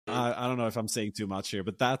I don't know if I'm saying too much here,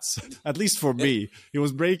 but that's, at least for me, he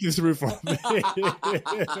was breaking through for me.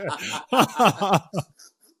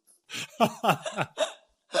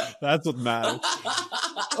 That's what matters.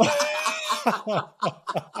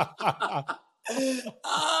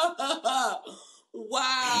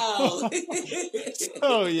 Wow.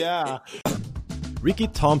 Oh, yeah. Rickey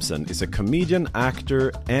Thompson is a comedian,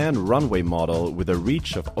 actor, and runway model with a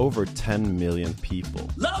reach of over 10 million people.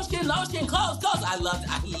 Lotion, clothes. I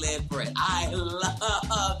live for it. I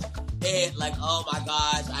love it. Like, oh my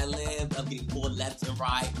gosh, I'm getting pulled left and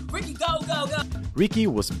right. Rickey, go. Rickey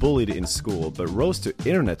was bullied in school, but rose to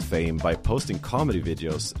internet fame by posting comedy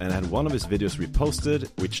videos and had one of his videos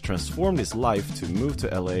reposted, which transformed his life to move to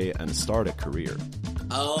LA and start a career.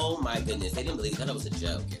 Oh my goodness, they didn't believe that it was a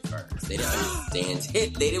joke at first. They didn't understand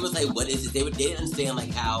it. They was like, what is this? They didn't understand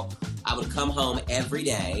like how I would come home every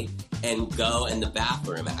day and go in the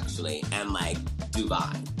bathroom actually and like do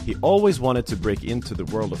Vine. He always wanted to break into the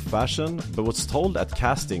world of fashion, but was told at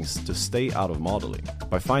castings to stay out of modeling.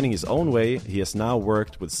 By finding his own way, he has now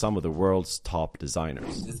worked with some of the world's top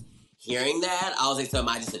designers. Just hearing that, I was like, so am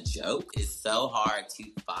I just a joke? It's so hard to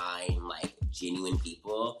find like genuine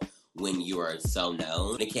people when you are so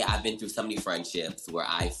known. Okay, I've been through so many friendships where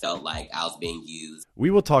I felt like I was being used.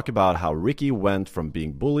 We will talk about how Rickey went from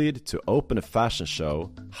being bullied to open a fashion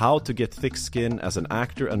show, how to get thick skin as an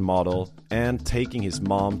actor and model, and taking his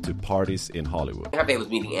mom to parties in Hollywood. Her baby was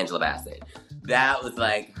meeting Angela Bassett. That was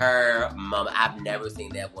like her mom. I've never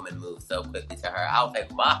seen that woman move so quickly to her. I was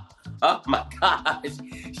like, wow, oh my gosh.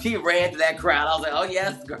 She ran to that crowd. I was like, oh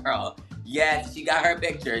yes, girl. Yes, she got her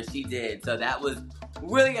picture and she did. So that was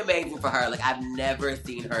really amazing for her. Like, I've never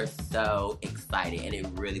seen her so excited, and it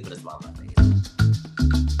really put a smile on my face.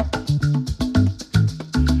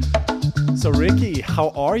 So, Rickey, how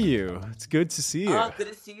are you? It's good to see you. Good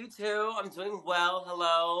to see you, too. I'm doing well.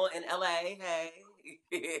 Hello. In L.A., hey.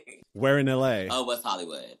 Where in LA? Oh, West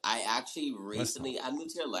Hollywood. I actually recently, I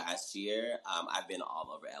moved here last year. I've been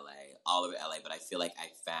all over LA, but I feel like I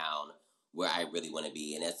found where I really want to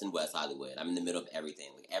be, and that's in West Hollywood. I'm in the middle of everything.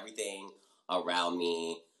 Like, everything around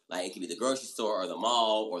me, like it could be the grocery store or the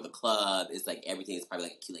mall or the club. It's like everything is probably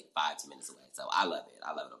like 5-10 minutes away. So I love it. I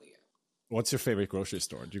love it over here. What's your favorite grocery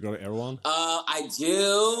store? Do you go to Erewhon? I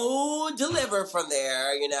do deliver from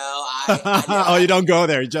there. You know, oh, you don't go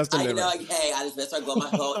there. You just deliver. You know, like, hey, I just start going my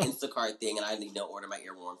whole Instacart thing, and I order my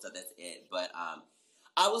earworms. So that's it. But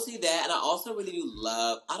I will see that, and I also really do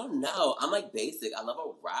love. I don't know. I'm like basic. I love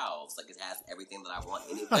a Ralph's. Like it has everything that I want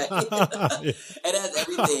anyway. It has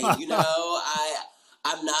everything. You know,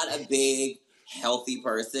 I'm not a big healthy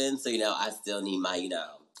person, so you know, I still need my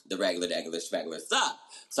the regular stuff.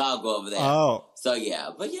 So I'll go over there. Oh, so yeah,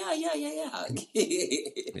 but yeah.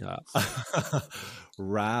 Yeah.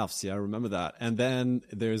 Ralph's. Yeah, I remember that. And then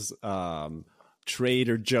there's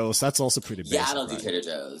Trader Joe's. That's also pretty basic. Yeah, I don't do Trader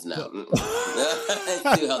Joe's. No,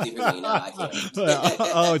 it's too healthy for me. No, I can't.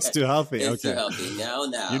 Oh, it's too healthy. It's too healthy. No.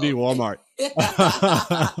 You need Walmart.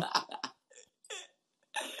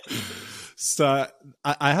 So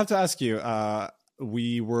I have to ask you.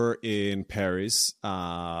 We were in Paris.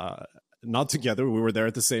 Not together. We were there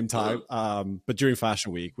at the same time. But during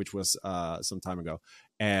Fashion Week, which was some time ago,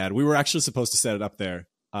 and we were actually supposed to set it up there.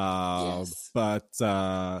 Yes.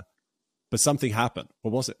 But something happened.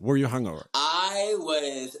 What was it? Were you hungover? I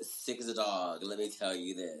was sick as a dog. Let me tell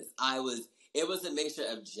you this. It was a mixture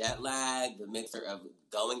of jet lag, the mixture of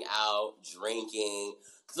going out, drinking.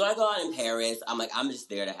 Because when I go out in Paris, I'm just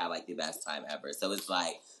there to have like the best time ever. So it's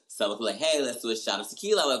like, someone was like, hey, let's do a shot of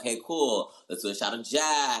tequila. Like, okay, cool. Let's do a shot of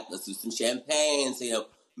Jack. Let's do some champagne. So,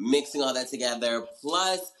 mixing all that together.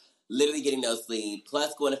 Plus, literally getting no sleep,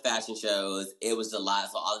 plus going to fashion shows. It was a lot,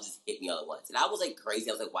 so all just hit me all at once. And I was like crazy.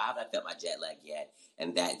 I was like, why haven't I felt my jet lag yet?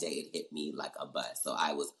 And that day it hit me like a bus. So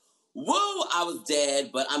I was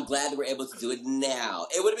dead, but I'm glad that we're able to do it now.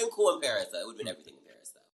 It would have been cool in Paris, though. It would have been everything in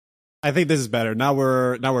Paris, though. I think this is better. Now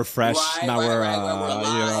we're fresh. Right, now we're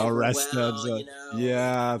alive, rested. well, so,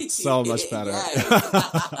 yeah, it's so much better.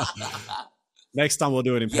 Next time we'll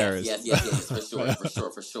do it in Paris. Yes,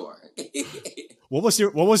 for sure. What was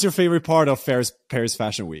your favorite part of Paris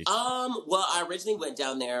Fashion Week? Well, I originally went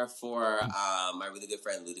down there for my really good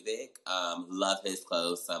friend Ludovic. Love his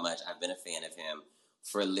clothes so much. I've been a fan of him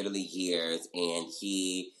for literally years, and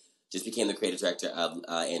he just became the creative director of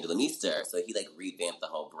Angela Meester. So he like revamped the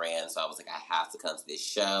whole brand. So I was like, I have to come to this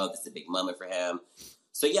show. This is a big moment for him.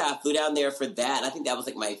 So yeah, I flew down there for that. And I think that was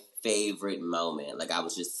like my favorite moment. Like I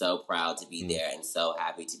was just so proud to be there and so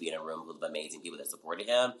happy to be in a room full of amazing people that supported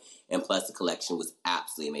him. And plus the collection was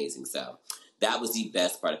absolutely amazing. So that was the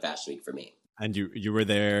best part of Fashion Week for me. And you were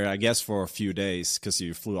there, I guess, for a few days because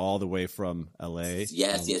you flew all the way from LA.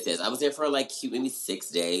 Yes. I was there for like maybe 6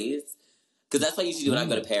 days. Because that's what I usually do when I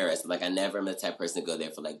go to Paris. Like, I never am the type of person to go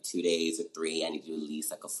there for like 2 days or 3. I need to do at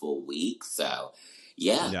least like a full week. So,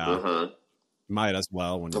 yeah. Mm-hmm. Might as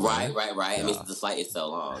well. When you're right. there. Yeah. I mean, the flight is so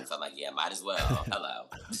long. So I'm like, yeah, might as well. Hello.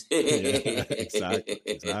 Exactly.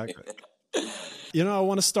 You know, I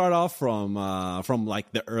want to start off from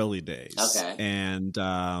like the early days. Okay. And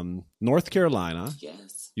North Carolina.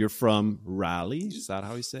 Yes. You're from Raleigh. Is that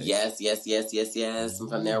how you say it? Yes. I'm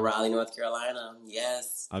from there, Raleigh, North Carolina.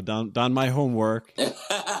 Yes. I've done my homework.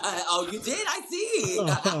 Oh, you did? I see.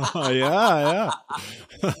 Yeah.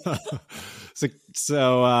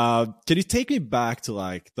 So can you take me back to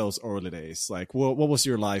like those early days? Like, what was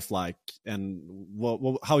your life like, and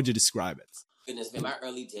how would you describe it? Goodness, in my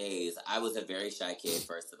early days, I was a very shy kid,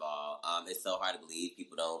 first of all. It's so hard to believe.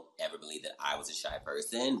 People don't ever believe that I was a shy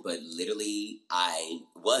person, but literally, I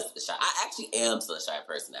was shy. I actually am still a shy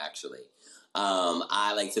person, actually.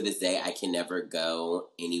 I, like, to this day, I can never go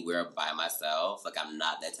anywhere by myself. Like, I'm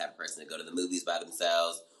not that type of person to go to the movies by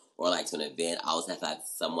themselves or, like, to an event. I always have to have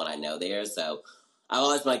someone I know there. So, I've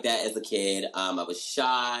always been like that as a kid. I was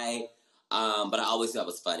shy, but I always thought I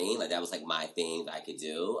was funny. Like, that was, like, my thing that I could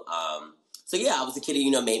do. So, yeah, I was a kid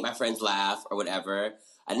who, made my friends laugh or whatever.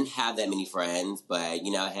 I didn't have that many friends, but,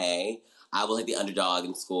 hey, I was like the underdog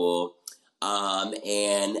in school.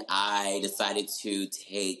 And I decided to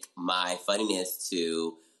take my funniness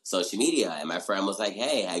to social media. And my friend was like,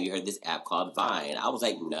 hey, have you heard this app called Vine? I was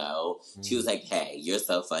like, no. She was like, hey, you're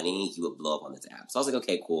so funny. You would blow up on this app. So I was like,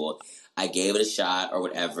 okay, cool. I gave it a shot or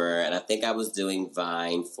whatever. And I think I was doing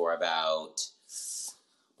Vine for about...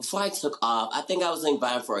 Before I took off, I think I was doing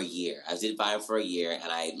Vine for a year. I did Vine for a year,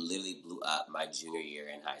 and I literally blew up my junior year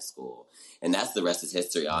in high school. And that's the rest is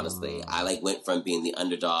history, honestly. I, went from being the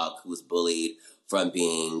underdog who was bullied from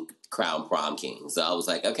being crown prom king. So I was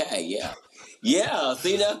like, okay, yeah. Yeah,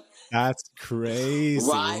 so, That's crazy.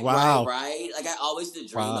 Right, wow. right. Like, I always did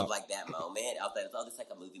dream of, like, that moment. I was like, oh, this is like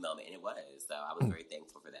a movie moment, and it was. So I was very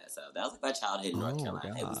thankful for that. So that was, like, my childhood in North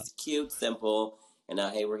Carolina. God. It was cute, simple. And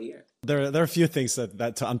hey, we're here. There are a few things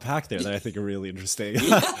that to unpack there that I think are really interesting.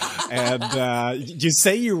 And you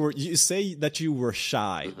say that you were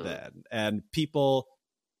shy then, and people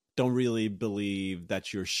don't really believe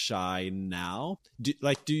that you're shy now.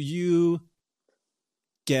 Do you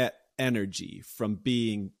get energy from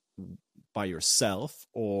being by yourself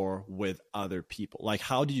or with other people? Like,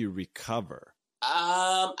 how do you recover?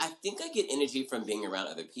 I think I get energy from being around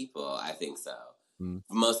other people. I think so.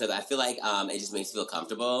 Most of it, I feel like it just makes me feel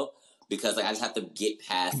comfortable because I just have to get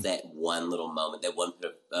past that one little moment, that one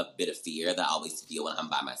bit of fear that I always feel when I'm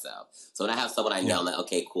by myself. So when I have someone I know, I'm like,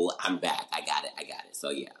 okay, cool, I'm back, I got it.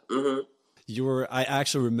 So yeah. I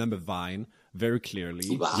actually remember Vine very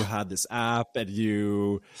clearly. Wow. You had this app and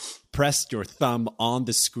you pressed your thumb on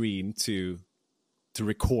the screen to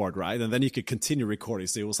record, right? And then you could continue recording.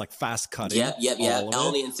 So it was like fast cutting. Yep.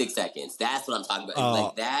 Only in 6 seconds. That's what I'm talking about.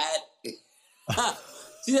 Like that.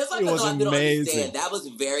 See, that's like a lot of people don't understand. That was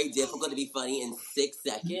very difficult to be funny in 6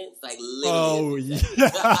 seconds. Like literally.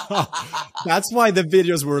 Yeah. That's why the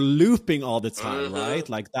videos were looping all the time, right?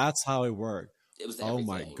 Like that's how it worked. It was everything. Oh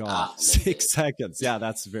my God. 6 seconds. Yeah,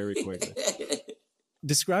 that's very quick.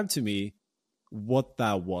 Describe to me what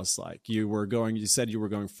that was like. You said you were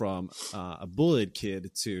going from a bullied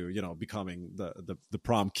kid to, becoming the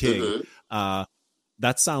prom king.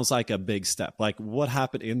 That sounds like a big step. Like, what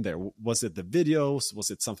happened in there? Was it the videos? Was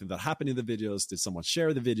it something that happened in the videos? Did someone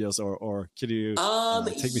share the videos, or could you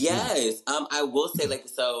take me yes. I will say,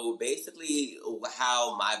 so basically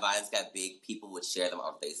how my Vines got big, people would share them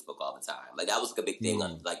on Facebook all the time. Like, that was like a big thing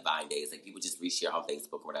on like Vine days. Like, people just reshare on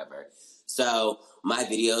Facebook or whatever. So my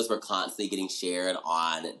videos were constantly getting shared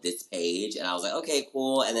on this page, and I was like, okay,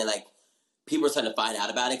 cool. And then people were starting to find out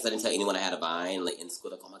about it because I didn't tell anyone I had a Vine, in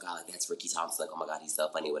school, oh my God, that's Rickey Thompson, oh my God, he's so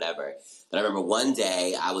funny, whatever. But I remember one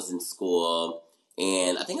day I was in school,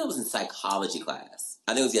 and I think I was in psychology class.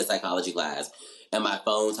 Psychology class, and my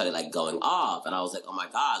phone started, going off, and I was like, oh my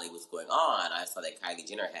God, what's going on? I saw that Kylie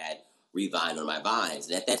Jenner had revined on my Vines,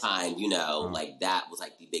 and at that time, that was,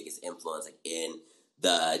 the biggest influence, in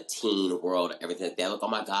the teen world, everything like that. Oh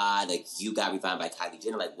my God, you got revined by Kylie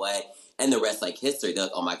Jenner, what? And the rest, history. They're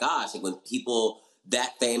like, oh my gosh, when people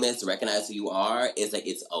that famous recognize who you are, it's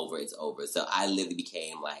it's over. So I literally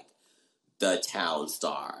became the town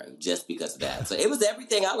star just because of that. So it was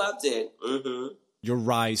everything. I loved it. Your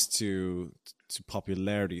rise to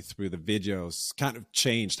popularity through the videos kind of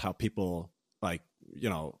changed how people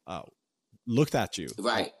looked at you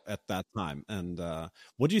Right. at that time. And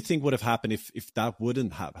what do you think would have happened if that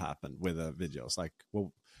wouldn't have happened with the videos? Like,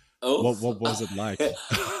 what was it like?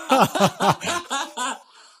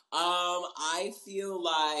 I feel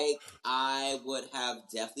like I would have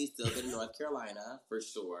definitely still been in North Carolina for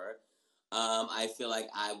sure. I feel like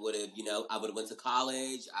I would have, I would have went to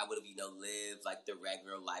college. I would have, lived like the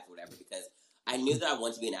regular life or whatever, because I knew that I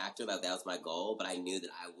wanted to be an actor. Like that was my goal, but I knew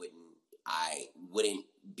that I wouldn't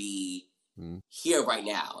be here right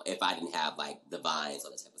now if I didn't have like the vines,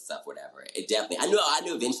 all that type of stuff, whatever. It definitely, I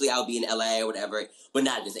knew eventually I would be in LA or whatever, but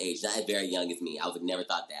not at this age, not as very young as me. I would never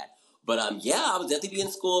thought that. But yeah, I would definitely be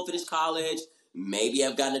in school, finish college. Maybe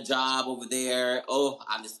I've gotten a job over there. Oh,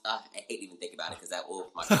 I'm just, I hate even thinking about it because that, oh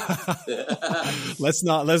my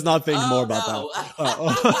God. let's not think more about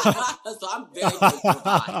that. So I'm very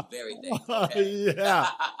thankful. Very thankful. Okay? Yeah.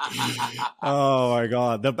 Oh my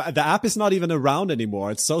God. The app is not even around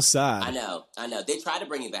anymore. It's so sad. I know. They try to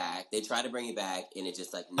bring it back. And it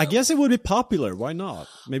just like, no. I guess it would be popular. Why not?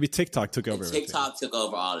 Maybe TikTok took over. TikTok took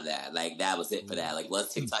over all of that. Like that was it for that. Like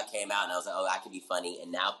once TikTok came out and I was like, oh, I can be funny.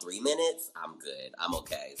 And now 3 minutes, I'm good. I'm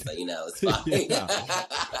okay. So, it's fine. Yeah.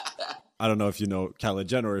 I don't know if you know Kylie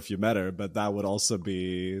Jenner, if you met her, but that would also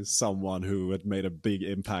be someone who had made a big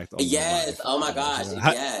impact on Yes. life. Oh my gosh.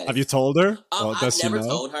 Yes. Have you told her? I've never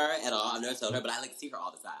told her at all. I've never told her, but I like see her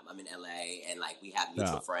all the time. I'm in LA and like we have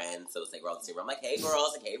mutual friends. So it's like we're all the same room. I'm like, hey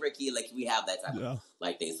girls, like hey Ricky, like we have that type of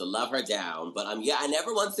like thing. So love her down. But yeah, I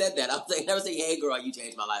never once said that. I was like, never say, hey girl, you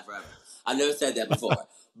changed my life forever. I've never said that before.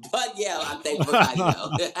 But yeah, I'm thankful for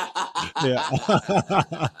Kylie.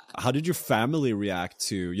 Yeah. How did your family react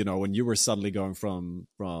to, when you were suddenly going from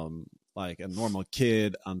like a normal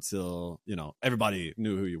kid until, everybody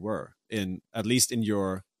knew who you were at least in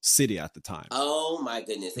your city at the time? Oh my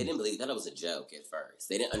goodness. They didn't believe that it was a joke at first.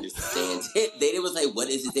 They didn't understand it. They was like, what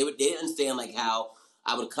is it? They didn't understand like how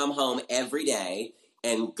I would come home every day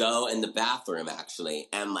and go in the bathroom actually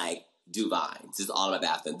and like do vines. This is all in my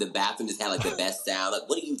bathroom. The bathroom just had like the best sound. Like,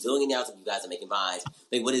 what are you doing in there? I was like, you guys are making vines.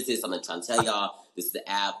 Like, what is this? I'm trying to tell y'all, this is the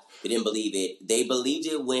app. They didn't believe it. They believed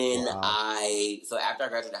it when so after I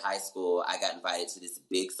graduated high school, I got invited to this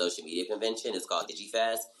big social media convention. It's called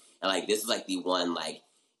DigiFest. And like, this is like the one, like,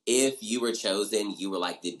 if you were chosen, you were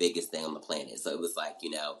like the biggest thing on the planet. So it was like,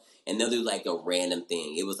 and they'll do like a random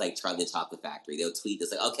thing. It was like Charlie the Chocolate Factory. They'll tweet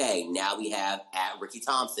this like, okay, now we have Rickey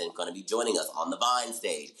Thompson going to be joining us on the Vine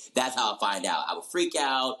stage. That's how I find out. I would freak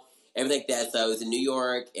out, everything like that. So it was in New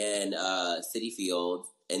York and Citi Field,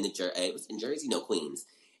 and it was in Jersey, no, Queens.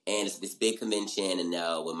 And it's this big convention. And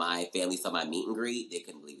when my family saw my meet and greet, they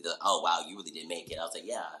couldn't believe it. They're like, oh, wow, you really did make it. I was like,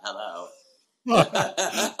 yeah, hello. All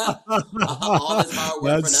this hard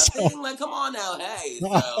work for nothing. Like, come on now, hey.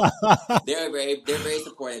 So they're very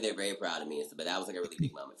supportive. They're very proud of me. But that was like a really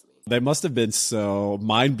big moment for me. They must have been so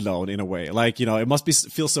mind blown in a way. Like, it must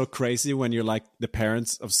feel so crazy when you're like the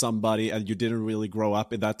parents of somebody and you didn't really grow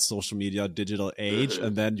up in that social media digital age,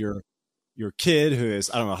 and then your kid who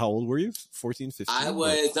is, I don't know, how old were you? 14, 15? I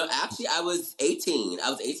was 18.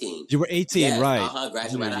 I was 18. You were 18, yes, right?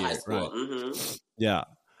 Graduated out of high school. Right. Mm-hmm. Yeah.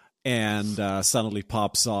 And suddenly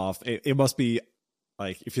pops off. It must be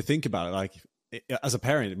like, if you think about it, like as a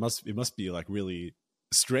parent, it must be like really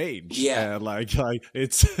strange. Yeah. And like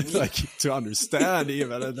it's like to understand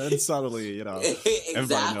even, and then suddenly,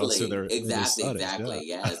 everybody knows who they're exactly.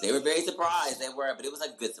 Yeah. Yes, they were very surprised. They were, but it was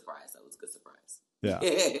like a good surprise. That was a good surprise. Yeah.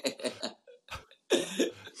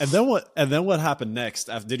 And then what happened next?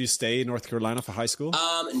 Did you stay in North Carolina for high school?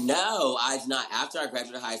 No, I did not. After I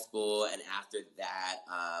graduated high school, and after that,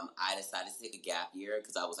 I decided to take a gap year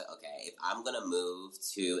because I was like, okay, if I'm gonna move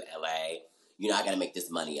to LA, I gotta make this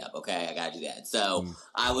money up. Okay, I gotta do that. So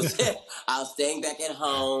I was staying back at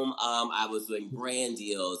home. I was doing brand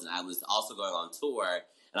deals, and I was also going on tour,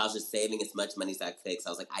 and I was just saving as much money as I could. Because I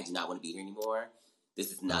was like, I do not want to be here anymore.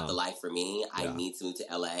 This is not the life for me. I need to move to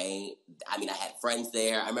LA. I mean, I had friends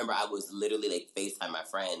there. I remember I was literally like FaceTime my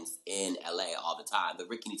friends in LA all the time. But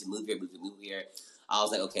Rick, you need to move here. I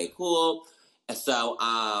was like, okay, cool. So,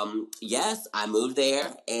 yes, I moved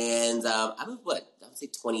there. And I moved, I would say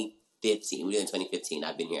 2015. We did in 2015.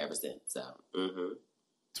 I've been here ever since. So,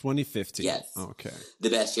 2015. Yes. Okay. The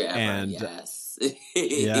best year ever. And, yes.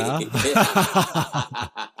 Yeah.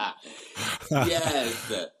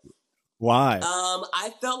 Yes. Why?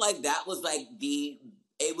 I felt like that was like the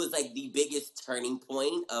biggest turning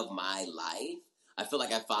point of my life. I felt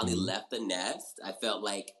like I finally left the nest. I felt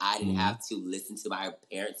like I didn't have to listen to my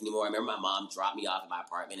parents anymore. I remember my mom dropped me off at my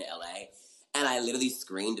apartment in LA, and I literally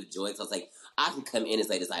screamed of joy. So I was like, I can come in as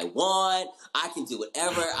late as I want. I can do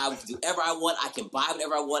whatever. I can do whatever I want. I can buy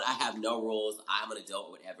whatever I want. I have no rules. I'm an adult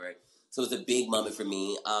or whatever. So it was a big moment for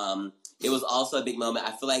me. It was also a big moment.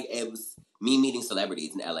 I feel like it was me meeting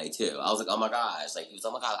celebrities in LA too. I was like, oh my gosh. Like, he was,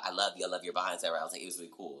 oh my God, I love you. I love your behind, etc. I was like, it was really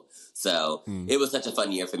cool. So it was such a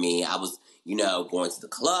fun year for me. I was, going to the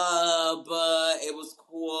club. It was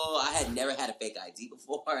cool. I had never had a fake ID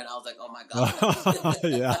before. And I was like, oh my God.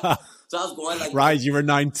 Yeah. So I was going like... Right, you were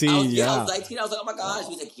 19. I was 19. I was like, oh my gosh.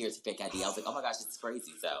 He was like, here's a fake ID. I was like, oh my gosh, it's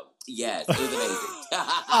crazy. So, yes, it was amazing.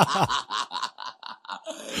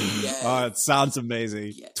 Yes. Oh, it sounds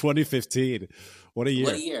amazing. Yeah. 2015. What a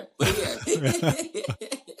year.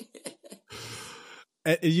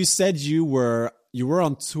 You said you were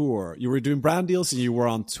on tour. You were doing brand deals and you were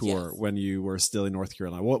on tour when you were still in North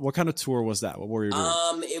Carolina. What kind of tour was that? What were you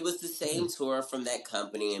doing? It was the same tour from that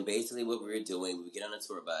company, and basically what we were doing, we would get on a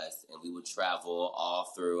tour bus and we would travel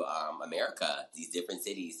all through America, these different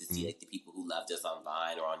cities, to see like the people who loved us on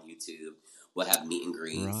Vine or on YouTube. We'll have meet and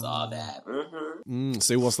greets, all that.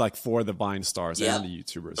 So it was like for the Vine stars and the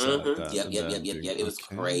YouTubers. Yep. It was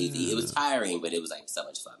crazy. It was tiring, but it was like so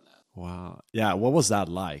much fun though. Wow. Yeah. What was that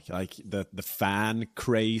like? Like the fan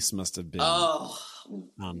craze must have been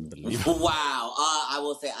unbelievable. Wow. I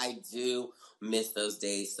will say I do miss those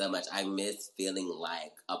days so much. I miss feeling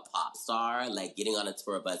like a pop star, like getting on a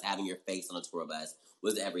tour bus, having your face on a tour bus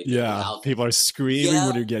was everything. Yeah. People are screaming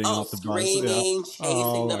when you're getting off the bus. Screaming,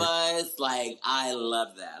 chasing the bus. Like, I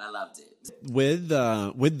loved that. I loved it. With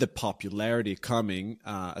the popularity coming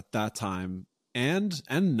at that time, and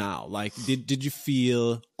now, like, did you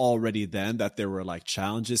feel already then that there were like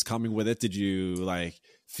challenges coming with it? Did you like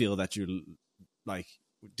feel that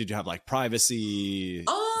did you have like privacy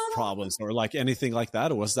problems or like anything like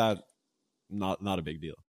that, or was that not a big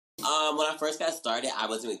deal? When I first got started, I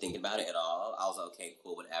wasn't really thinking about it at all. I was like, okay,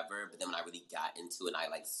 cool, whatever. But then when I really got into it, and I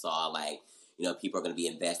like saw like, people are going to be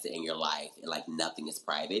invested in your life and like nothing is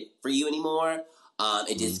private for you anymore.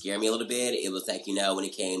 It did scare me a little bit. It was like, when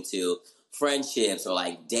it came to friendships or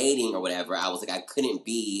like dating or whatever, I was like, I couldn't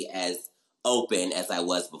be as open as I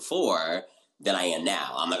was before than I am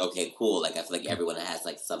now. I'm like, okay, cool. Like, I feel like everyone has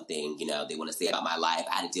like something, they want to say about my life.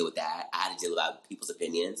 I had to deal with that. I had to deal with people's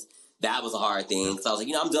opinions. That was a hard thing. So I was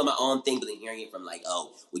like, I'm doing my own thing, but then hearing it from like,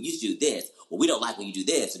 oh, well, you should do this. Well, we don't like when you do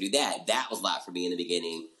this or do that. That was a lot for me in the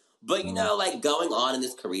beginning. But, like going on in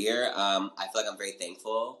this career, I feel like I'm very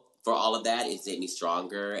thankful for all of that. It's made me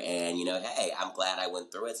stronger. And, hey, I'm glad I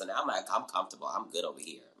went through it. So now I'm comfortable. I'm good over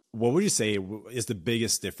here. What would you say is the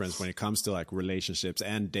biggest difference when it comes to like relationships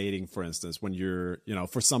and dating, for instance, when you're,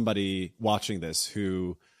 for somebody watching this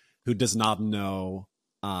who does not know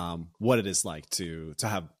what it is like to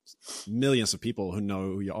have millions of people who know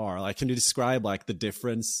who you are? Like, can you describe like the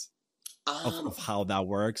difference of how that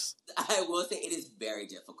works? I will say it is very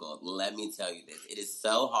difficult. Let me tell you this. It is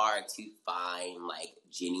so hard to find like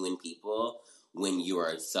genuine people when you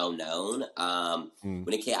are so known.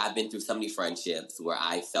 When it came, I've been through so many friendships where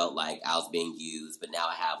I felt like I was being used, but now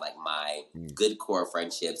I have like my good core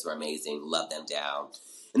friendships who are amazing, love them down.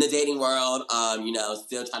 In the dating world,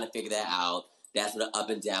 still trying to figure that out. That's an up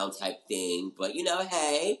and down type thing. But,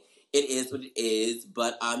 hey, it is what it is.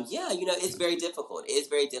 But, it's very difficult. It is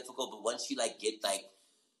very difficult. But once you,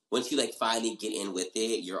 finally get in with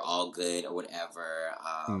it, you're all good or whatever.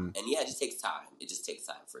 And, it just takes time. It just takes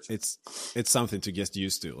time for sure. It's something to get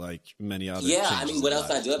used to, like many other Yeah, I mean, what else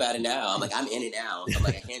can I do about it now? I'm like, I'm in it now. So I'm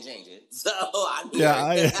like, I can't change it. So I'm here. Yeah,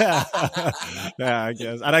 I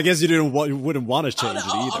guess. And I guess you wouldn't want to change it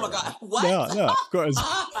either. Oh, my God. What? No, of course.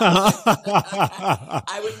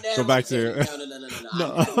 I would never. Go back to...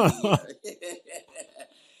 No.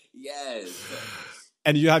 Yes.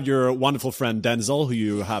 And you have your wonderful friend Denzel, who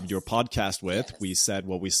you have your podcast with. Yes. We Said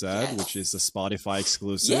What We Said, which is a Spotify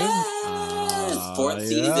exclusive. Yes, fourth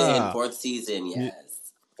season. Yes,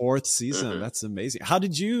 fourth season. That's amazing. How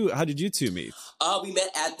did you two meet? We met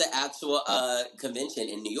at the actual convention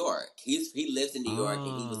in New York. He lives in New York,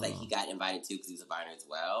 and he was like he got invited too because he was a Viner as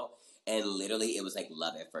well. And literally, it was like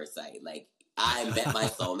love at first sight. Like I met my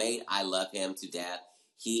soulmate. I love him to death.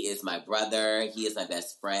 He is my brother. He is my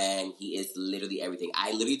best friend. He is literally everything.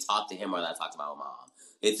 I literally talk to him more than I talk to my own mom.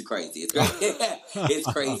 It's crazy. It's crazy. It's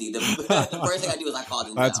crazy. The first thing I do is I call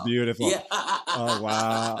him. That's beautiful. Yeah. Oh,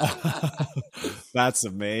 wow. That's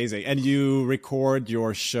amazing. And you record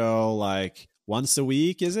your show like once a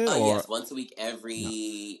week, is it? Yes, once a week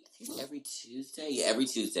every Tuesday. Yeah, every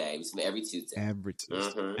Tuesday. Every Tuesday. Every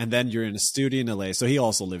Tuesday. Mm-hmm. And then you're in a studio in LA. So he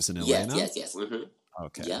also lives in LA now? Yes. Mm-hmm.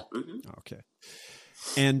 Okay. Yeah. Mm-hmm. Okay.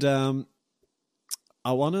 And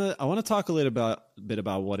I wanna talk a little bit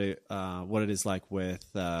about what it is like with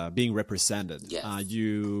being represented. Yes.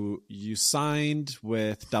 You signed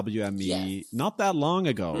with WME not that long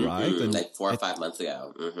ago, right? And like 4 or 5 months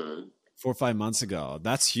ago. Mm-hmm. 4 or 5 months ago.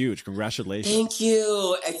 That's huge. Congratulations. Thank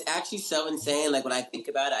you. It's actually so insane. Like when I think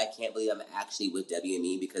about it, I can't believe I'm actually with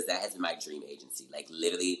WME because that has been my dream agency. Like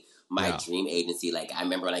literally my dream agency. Like I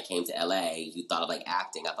remember when I came to LA, you thought of like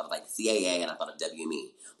acting. I thought of like CAA and I thought of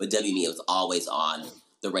WME. But WME was always on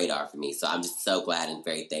the radar for me. So I'm just so glad and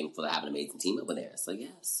very thankful to have an amazing team over there. So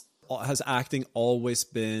yes. Has acting always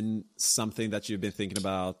been something that you've been thinking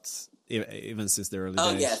about even since the early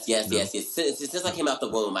days? Yes. Since I came out the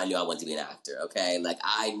womb, I knew I wanted to be an actor, okay? Like,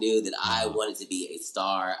 I knew that I wanted to be a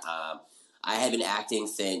star. I had been acting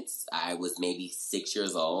since I was maybe 6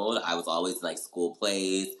 years old. I was always in, like, school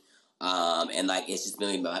plays. And, like, it's just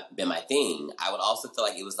been my thing. I would also feel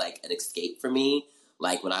like it was, like, an escape for me.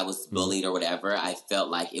 Like, when I was bullied or whatever, I felt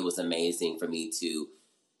like it was amazing for me to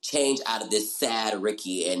change out of this sad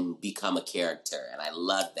Rickey and become a character. And I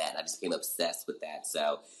loved that. I just became obsessed with that.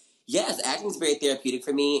 So, yes, acting is very therapeutic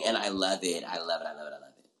for me, and I love it. I love it.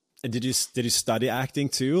 And did you study acting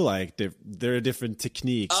too? Like there are different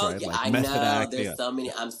techniques, right? Yeah, like I method know. acting. There's so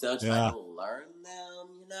many. I'm still trying to learn them.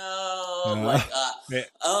 You know, like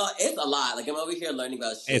it's a lot. Like I'm over here learning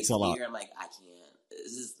about Shakespeare. It's a lot. I'm like, I can't.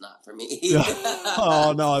 This is not for me.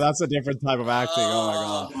 Oh no, that's a different type of acting.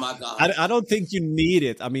 Oh my god. I don't think you need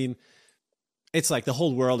it. I mean, it's like the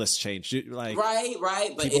whole world has changed. Like right.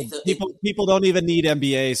 But people don't even need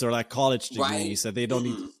MBAs or like college degrees, and they don't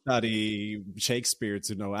need to study Shakespeare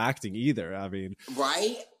to know acting either. I mean,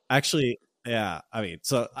 actually, yeah. I mean,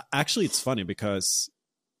 so actually, it's funny because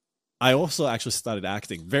I also actually studied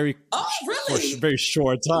acting really? For a very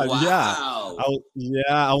short time. Wow.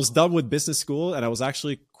 I was done with business school, and I was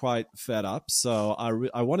actually quite fed up. So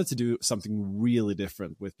I wanted to do something really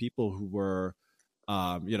different with people who were,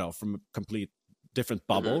 from a complete different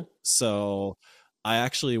bubble. So I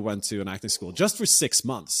actually went to an acting school just for 6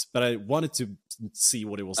 months, but I wanted to see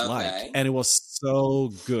what it was like. And it was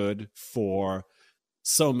so good for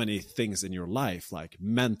so many things in your life, like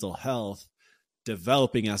mental health,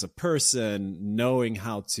 developing as a person, knowing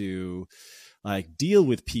how to like deal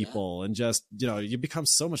with people, and just, you become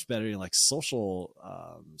so much better in like social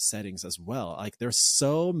settings as well. Like there's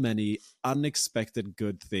so many unexpected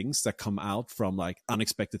good things that come out from like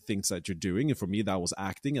unexpected things that you're doing. And for me, that was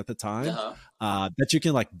acting at the time, that you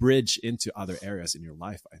can like bridge into other areas in your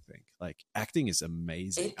life. I think like acting is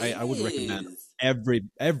amazing. I would recommend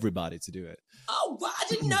everybody to do it. Oh, wow. I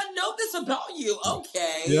did not know this about you.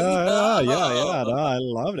 Okay. Yeah. No, I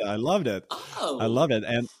loved it. Oh. I loved it.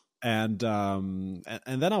 And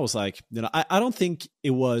then I was like, I don't think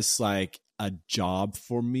it was like a job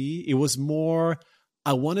for me. It was more,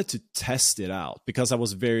 I wanted to test it out because I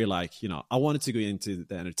was very like, I wanted to go into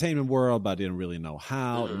the entertainment world, but I didn't really know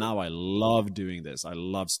how. Now I love doing this. I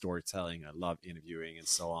love storytelling. I love interviewing and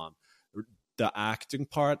so on. The acting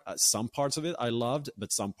part, some parts of it I loved,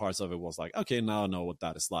 but some parts of it was like, okay, now I know what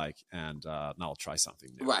that is like, and now I'll try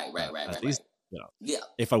something new. Right. At least,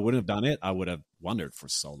 if I wouldn't have done it, I would have wondered for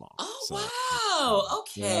so long. Oh, so, wow.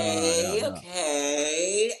 Okay.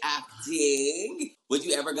 Acting. Would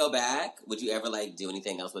you ever go back? Would you ever like do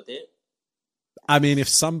anything else with it? I mean, if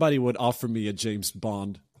somebody would offer me a James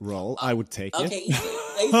Bond role, I would take it. Okay,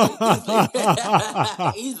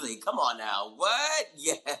 easily. Come on now. What?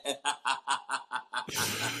 Yeah.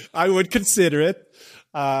 I would consider it.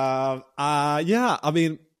 Yeah. I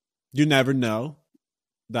mean, you never know.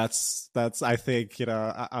 That's. I think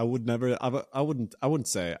I would never. I wouldn't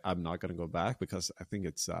say I'm not gonna go back because I think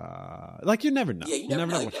it's like you never know. Yeah, you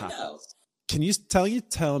never know what happens. Can you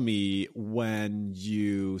tell me when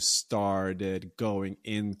you started going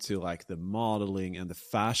into like the modeling and the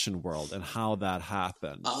fashion world and how that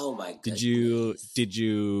happened? Oh my goodness. Did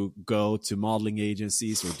you go to modeling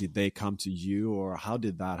agencies, or did they come to you, or how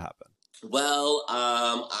did that happen? Well,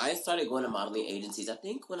 I started going to modeling agencies, I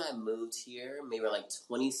think when I moved here, maybe like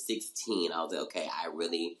 2016. I was like, okay, I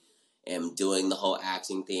really am doing the whole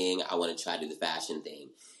acting thing. I want to try to do the fashion thing.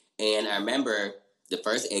 And I remember the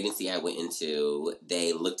first agency I went into,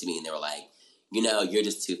 they looked at me and they were like, you're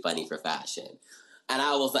just too funny for fashion. And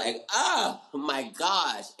I was like, oh my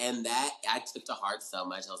gosh. And that I took to heart so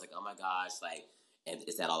much. I was like, oh my gosh, like, and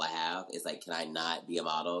is that all I have? It's like, can I not be a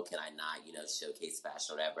model? Can I not, showcase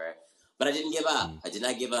fashion or whatever? But I didn't give up. I did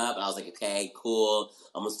not give up. And I was like, okay, cool.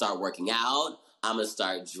 I'm going to start working out. I'm going to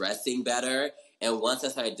start dressing better. And once I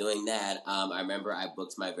started doing that, I remember I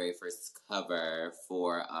booked my very first cover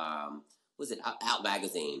for, Out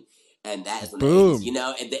Magazine. And that is when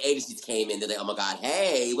and the agencies came in. They're like, oh my God,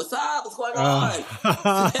 hey, what's up? What's going on?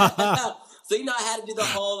 So, I had to do the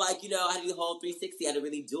whole, I had to do the whole 360. I had to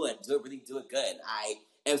really do it good. I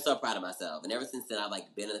am so proud of myself. And ever since then, I've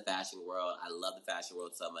been in the fashion world. I love the fashion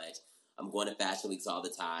world so much. I'm going to fashion weeks all the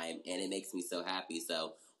time, and it makes me so happy.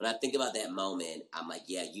 So when I think about that moment, I'm like,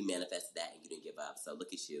 yeah, you manifested that and you didn't give up. So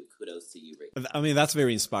look at you. Kudos to you, Rick. I mean, that's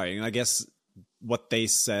very inspiring. I guess what they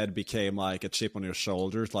said became like a chip on your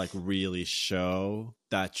shoulders, like really show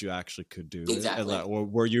that you actually could do exactly. it. Or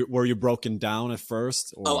were you broken down at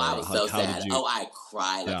first? Or I was so sad. You... I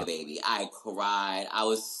cried like a baby. I cried. I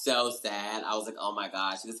was so sad. I was like, oh my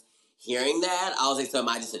gosh. Because hearing that, I was like, so am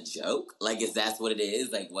I just a joke? Like, is that what it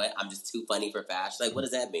is? Like, what? I'm just too funny for fashion? Like, what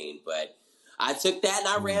does that mean? But I took that and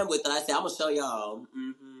I ran with it. I said, I'm going to show y'all.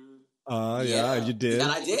 Yeah, you did.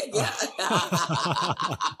 And I did, yeah.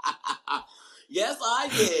 Yes, I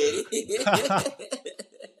did.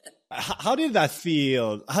 How did that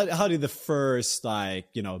feel? How did the first, like,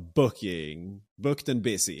 booked and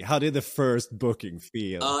busy? How did the first booking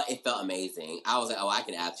feel? It felt amazing. I was like, oh, I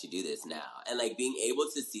can actually do this now. And like being able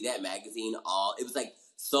to see that magazine it was like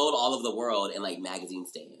sold all over the world in like magazine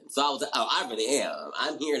stands. So I was like, oh, I really am.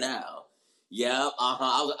 I'm here now. Yep.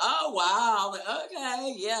 I was like, oh wow. I was like,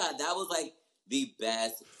 okay, yeah. That was like the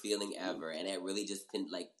best feeling ever. And it really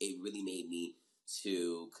it really made me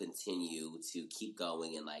to continue to keep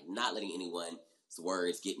going and like not letting anyone's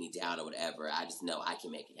words get me down or whatever. I just know I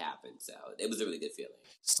can make it happen. So it was a really good feeling.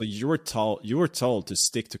 So you were told to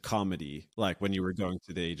stick to comedy, like when you were going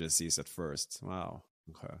to the agencies at first. Wow.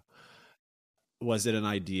 Okay. Was it an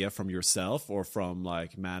idea from yourself or from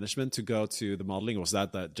like management to go to the modeling? Or was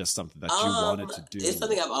that just something that you wanted to do? It's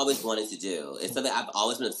something I've always wanted to do. It's something I've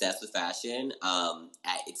always been obsessed with fashion.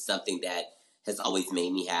 It's something that has always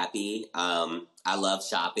made me happy. I love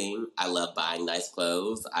shopping. I love buying nice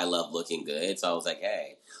clothes. I love looking good. So I was like,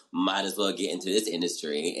 hey, might as well get into this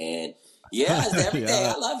industry. And yeah, it's everything.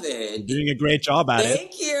 Yeah. I love it. You're doing a great job at it.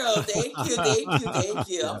 Thank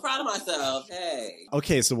you. I'm proud of myself. Hey.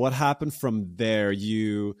 Okay, so what happened from there?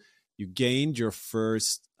 You gained your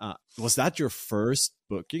first, was that your first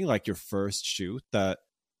booking, like your first shoot that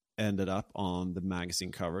ended up on the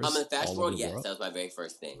magazine covers? In the fashion world, yes. That was my very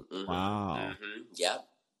first thing. Mm-hmm. Wow. Mm-hmm. Yep.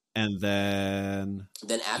 And then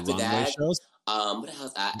after that, what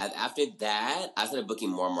else? After that, I started booking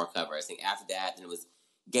more and more covers. I think after that, then it was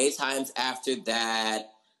Gay Times. After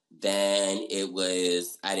that, then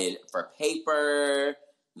I did For Paper,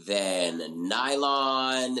 then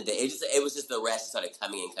Nylon. It was just the rest started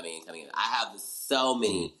coming in. I have so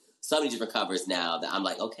many different covers now that I'm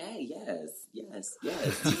like, okay, yes.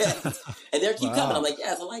 And they keep coming. I'm like,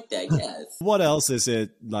 yes, I like that, yes. What else is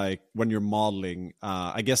it like when you're modeling?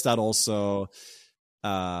 I guess that also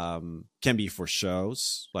can be for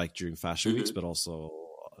shows, like during fashion weeks, but also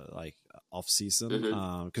like off season,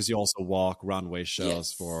 because you also walk runway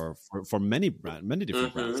shows for many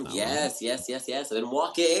different brands now. Yes. I've been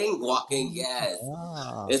walking, yes.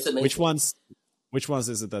 Wow. It's amazing. Which ones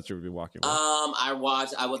is it that you'll be walking with?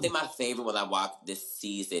 I would think my favorite one I walked this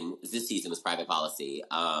season was Private Policy.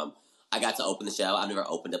 I got to open the show. I've never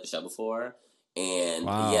opened up a show before. And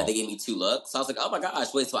yeah, they gave me 2 looks. So I was like, oh my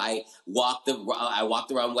gosh, wait. So I walked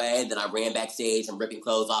the runway, then I ran backstage and ripping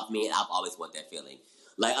clothes off me, and I've always wanted that feeling.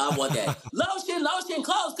 Like, I want that. lotion,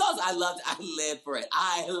 clothes. I lived for it.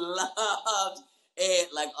 I loved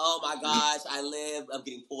it. Like, oh my gosh, I'm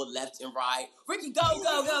getting pulled left and right. Rickey, go.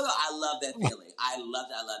 I love that feeling. I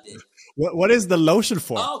loved it. What is the lotion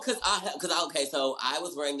for? Oh, so I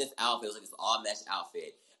was wearing this outfit. It was like this all mesh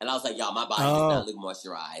outfit. And I was like, y'all, my body does not look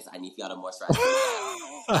moisturized. I need y'all to moisturize me.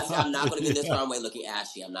 I said, I'm not going to get this runway looking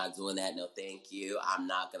ashy. I'm not doing that. No, thank you. I'm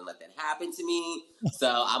not going to let that happen to me.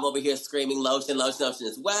 So I'm over here screaming lotion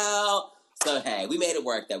as well. So, hey, we made it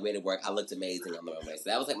work. I looked amazing on the runway. So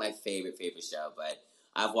that was like my favorite show. But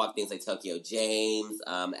I've walked things like Tokyo James,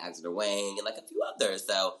 Alexander Wang, and like a few others.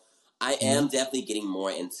 So I am definitely getting more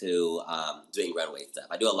into doing runway stuff.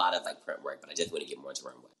 I do a lot of like print work, but I just want to get more into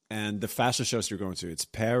runway. And the fashion shows you're going to, it's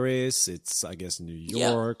Paris, it's I guess New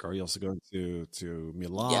York. Are you also going to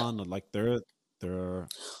Milan? Or like they're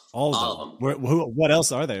all of them. What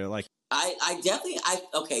else are there? Like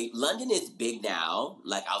London is big now.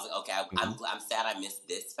 Like I was like, okay, I'm sad I missed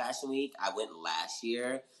this fashion week. I went last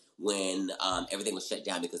year when everything was shut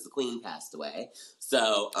down because the Queen passed away.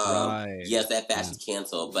 So yes, that fashion's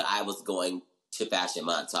canceled. But I was going to Fashion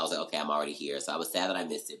Month, so I was like, okay, I'm already here. So I was sad that I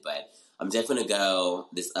missed it, but I'm definitely going to go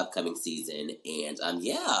this upcoming season. And I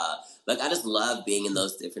just love being in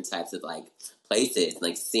those different types of like places,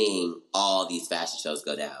 like seeing all these fashion shows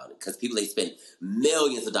go down. Because they spend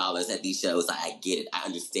millions of dollars at these shows. I get it. I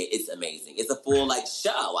understand. It's amazing. It's a full like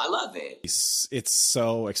show. I love it. It's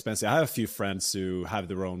so expensive. I have a few friends who have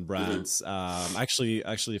their own brands. Actually,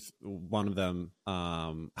 one of them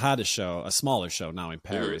had a smaller show now in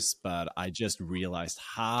Paris, but I just realized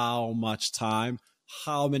how much time,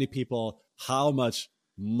 how many people, how much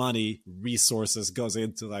money, resources goes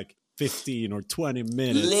into like 15 or 20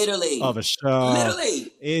 minutes Literally. of a show.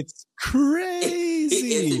 Literally. It's crazy.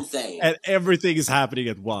 It's insane. And everything is happening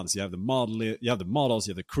at once. You have the models, you have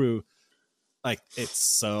the crew. Like, it's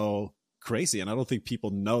so crazy. And I don't think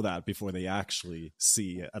people know that before they actually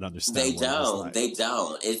see it and understand. They don't. Like. They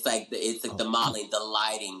don't. It's like the modeling, the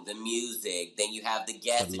lighting, the music. Then you have the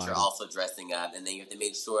guests that you're also dressing up, and then you have to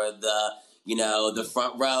make sure the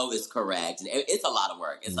front row is correct. And it's a lot of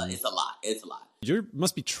work. It's a lot. It's a lot. You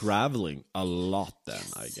must be traveling a lot then,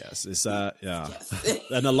 I guess. Is that, yeah. Yes.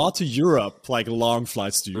 And a lot to Europe, like long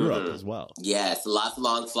flights to Europe as well. Yes, lots of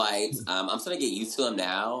long flights. I'm starting to get used to them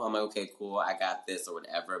now. I'm like, okay, cool, I got this or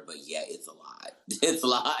whatever. But yeah, it's a lot. It's a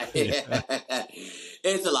lot. Yeah.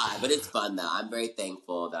 It's a lot, but it's fun though. I'm very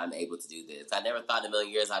thankful that I'm able to do this. I never thought in a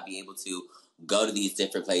million years I'd be able to go to these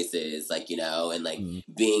different places, like, and like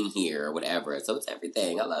being here or whatever. So it's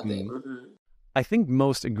everything. I love it. Mm-hmm. I think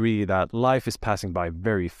most agree that life is passing by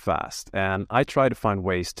very fast, and I try to find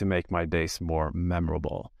ways to make my days more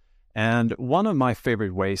memorable. And one of my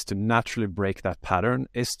favorite ways to naturally break that pattern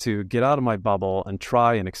is to get out of my bubble and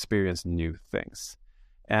try and experience new things.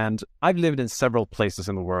 And I've lived in several places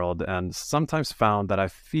in the world and sometimes found that I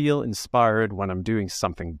feel inspired when I'm doing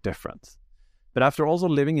something different. But after also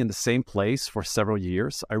living in the same place for several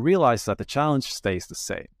years, I realized that the challenge stays the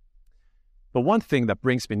same. But one thing that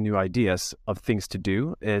brings me new ideas of things to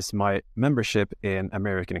do is my membership in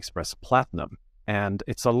American Express Platinum. And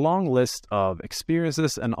it's a long list of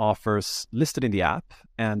experiences and offers listed in the app.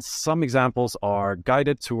 And some examples are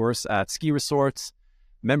guided tours at ski resorts,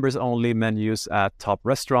 members-only menus at top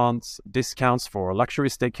restaurants, discounts for luxury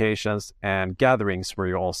staycations, and gatherings where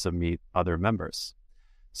you also meet other members.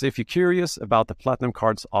 So if you're curious about the Platinum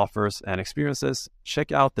Card's offers and experiences,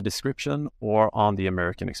 check out the description or on the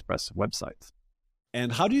American Express website.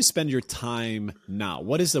 And how do you spend your time now?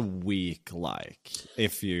 What is a week like?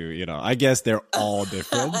 If I guess they're all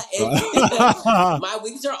different. My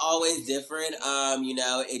weeks are always different.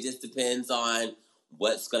 It just depends on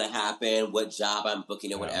what's going to happen, what job I'm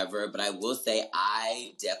booking or whatever. But I will say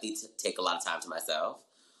I definitely take a lot of time to myself.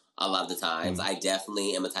 A lot of the times. I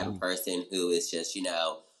definitely am a type of person who is just,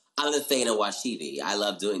 I love to stay in and watch TV. I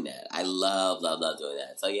love doing that. I love doing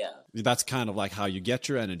that. So, yeah. That's kind of like how you get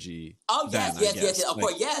your energy. Oh, then, yes. Of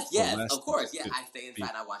course, yes. Of course, yeah. It, I stay inside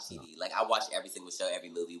and I watch TV. Like, I watch every single show, every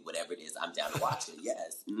movie, whatever it is. I'm down to watch it.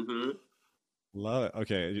 Yes. Mm-hmm. Love it.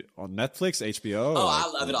 Okay. On Netflix, HBO? Oh,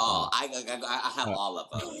 I love it all. I have all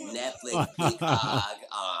of them. Netflix, Peacock,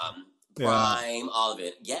 Prime, all of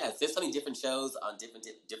it. Yes, there's so many different shows on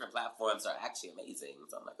different platforms that are actually amazing.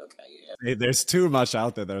 So I'm like, okay, yeah. There's too much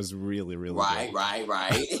out there that is really, really right, good.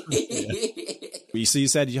 Right. So you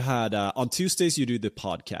said you had, on Tuesdays you do the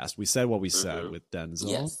podcast. We said what we said with Denzel.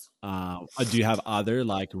 Yes. Do you have other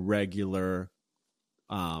like regular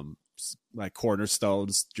like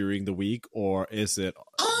cornerstones during the week, or is the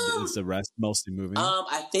rest mostly moving?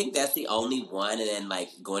 I think that's the only one, and then like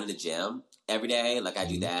going to the gym every day, like I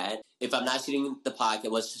do that. If I'm not shooting the podcast,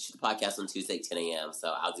 we'll shoot the podcast on Tuesday at 10 a.m.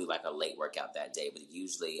 So I'll do like a late workout that day. But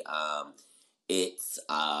usually, I'll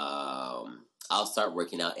start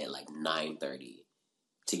working out at like 9:30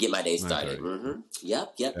 to get my day started. Mm-hmm.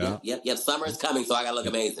 Yep. Summer's coming, so I gotta look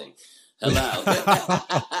amazing. Hello.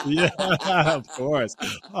 Yeah, of course.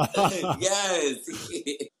 Yes.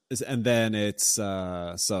 And then it's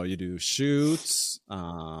so you do shoots.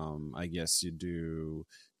 I guess you do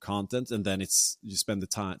content, and then you spend the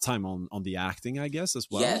time on the acting, I guess, as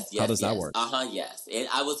well. Yes. How does that work? Yes. And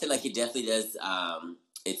I will say, like, it definitely does.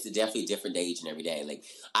 It's definitely a different day each and every day. Like,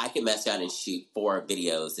 I can mess around and shoot 4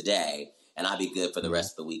 videos a day, and I'll be good for the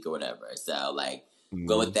rest of the week or whatever. So, like,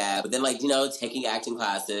 go with that. But then, like, taking acting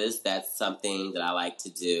classes, that's something that I like to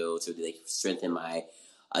do to really strengthen my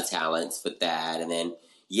talents with that. And then,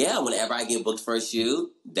 yeah, whenever I get booked for a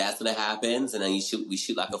shoot, that's when it happens. And then we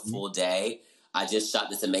shoot like a full day. I just shot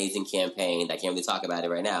this amazing campaign. I can't really talk about it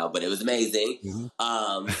right now, but it was amazing.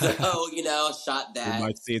 So, shot that. You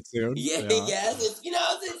might see it soon. Yeah. It's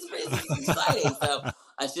pretty exciting. So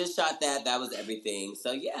I just shot that. That was everything.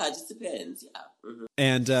 So, yeah, it just depends. Yeah. Mm-hmm.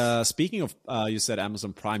 And speaking of, you said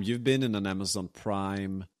Amazon Prime. You've been in an Amazon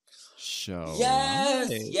Prime show. Yes,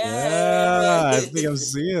 right? yes. Yeah, I think I'm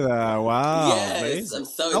seeing that. Wow. Yes, amazing. I'm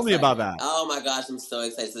so excited. Tell me about that. Oh my gosh, I'm so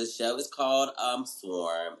excited. So the show is called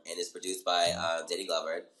Swarm, and it's produced by Danny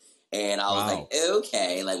Glover. And I was like,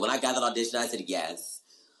 okay. Like, when I got that audition, I said, yes,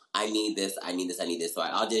 I need this. So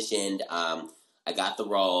I auditioned. I got the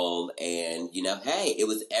role, and, hey, it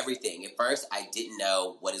was everything. At first, I didn't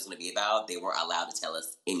know what it's going to be about. They weren't allowed to tell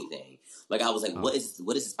us anything. Like, I was like, what is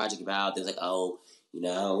this project about? They was like, you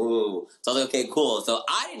know. Ooh. So I was like, okay, cool. So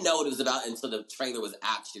I didn't know what it was about until the trailer was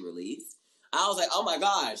actually released. I was like, oh my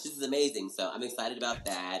gosh, this is amazing. So I'm excited about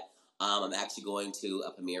that. I'm actually going to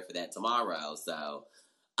a premiere for that tomorrow. So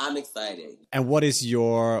I'm excited. And what is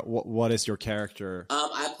your character?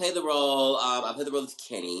 I play the role. I play the role of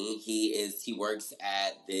Kenny. He works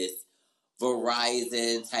at this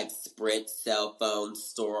Verizon type Sprint cell phone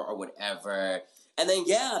store or whatever. And then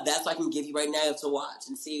that's what I can give you right now to watch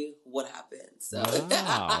and see what happens. So.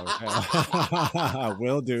 Wow,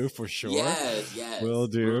 will do for sure. Yes, will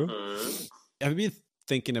do. Mm-hmm. Have you been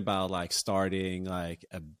thinking about like starting like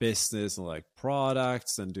a business and like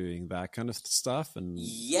products and doing that kind of stuff? And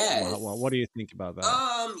yes, what do you think about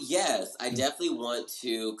that? Yes, I definitely want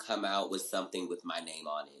to come out with something with my name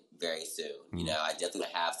on it very soon. You know, I definitely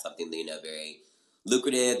have something that, very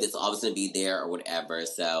lucrative that's always going to be there or whatever.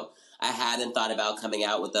 So I hadn't thought about coming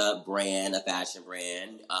out with a brand, a fashion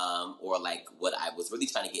brand, or like what I was really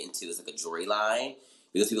trying to get into is like a jewelry line.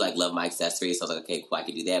 Because people like love my accessories, so I was like, okay, cool, I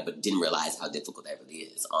can do that, but didn't realize how difficult that really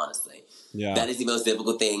is, honestly. Yeah. That is the most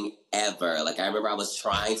difficult thing ever. Like, I remember I was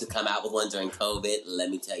trying to come out with one during COVID. Let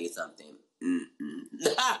me tell you something.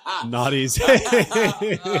 Not easy.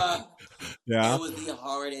 Yeah. It was the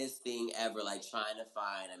hardest thing ever, like trying to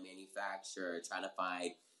find a manufacturer, trying to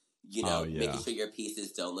find, making sure your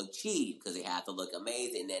pieces don't look cheap because they have to look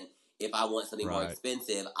amazing. And then if I want something more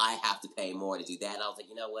expensive, I have to pay more to do that. And I was like,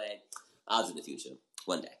 you know what? I'll do it in the future.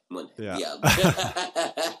 One day. Yeah.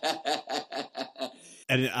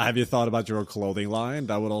 And have you thought about your clothing line?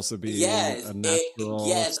 That would also be a natural...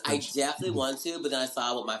 Yes, I definitely want to, but then I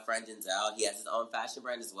saw what my friend Denzel, he has his own fashion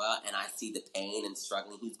brand as well, and I see the pain and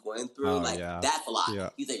struggling he's going through. That's a lot. Yeah.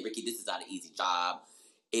 He's like, Ricky, this is not an easy job.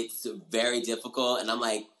 It's very difficult. And I'm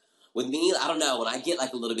like, with me, I don't know, when I get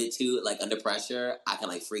like a little bit too like under pressure, I can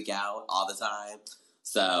like freak out all the time.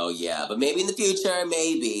 So, yeah, but maybe in the future,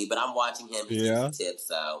 maybe. But I'm watching him. He gives me tips,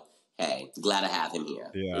 so, hey, glad to have him here.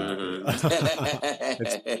 Yeah.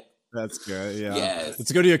 Mm-hmm. That's good, yeah. Yes.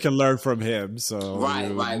 It's good you can learn from him, so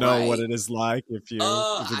you know what it is like if you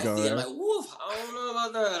go there. I'm like, woof, I don't know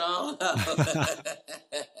about that. I don't know.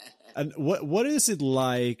 And what is it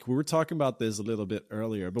like? We were talking about this a little bit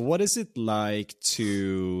earlier, but what is it like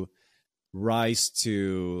to rise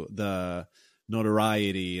to the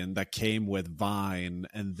notoriety and that came with Vine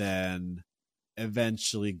and then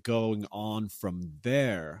eventually going on from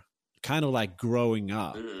there, kind of like growing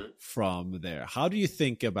up from there? How do you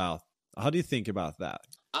think about that?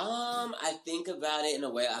 I think about it in a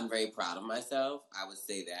way I'm very proud of myself. I would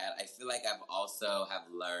say that. I feel like I've also have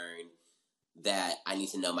learned that I need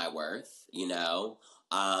to know my worth,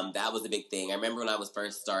 that was the big thing. I remember when I was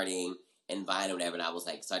first starting in Vine or whatever, and I was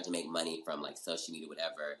like starting to make money from like social media,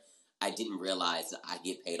 whatever. I didn't realize that I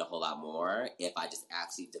get paid a whole lot more if I just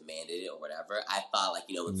actually demanded it or whatever. I thought like,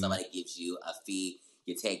 when somebody gives you a fee,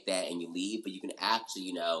 you take that and you leave, but you can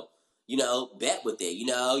actually, bet with it. You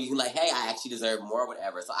can like, hey, I actually deserve more or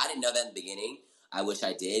whatever. So I didn't know that in the beginning. I wish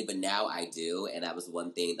I did, but now I do. And that was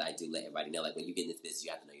one thing that I do let everybody know. Like when you get in this business,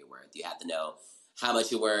 you have to know your worth. You have to know how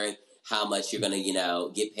much you're worth, how much you're going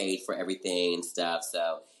to, get paid for everything and stuff.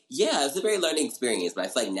 So yeah, it's a very learning experience, but I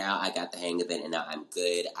feel like now I got the hang of it and now I'm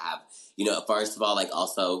good. I have, first of all, like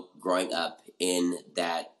also growing up in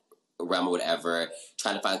that realm or whatever,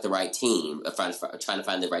 trying to find the right team, trying to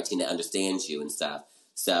find the right team that understands you and stuff.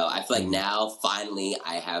 So I feel like now finally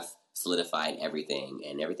I have solidified everything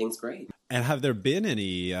and everything's great. And have there been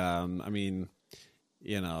any, in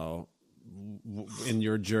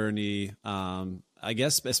your journey, I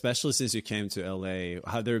guess, especially since you came to LA,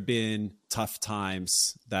 have there been tough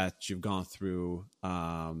times that you've gone through?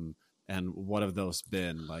 And what have those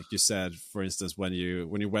been? Like you said, for instance, when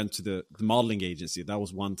you went to the modeling agency, that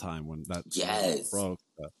was one time when that broke.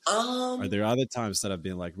 Are there other times that have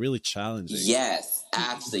been like really challenging? Yes,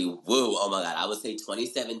 actually. Woo. Oh my God. I would say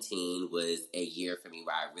 2017 was a year for me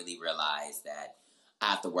where I really realized that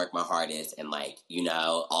I have to work my hardest and like,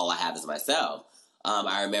 all I have is myself.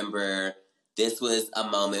 I remember this was a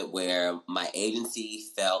moment where my agency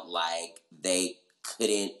felt like they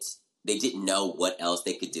didn't know what else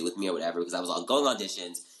they could do with me or whatever, because I was all going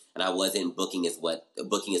auditions and I wasn't booking as much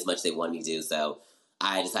as they wanted me to do. So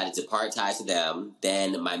I decided to part ties to them.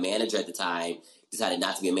 Then my manager at the time decided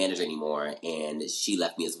not to be a manager anymore, and she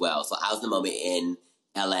left me as well. So I was in the moment in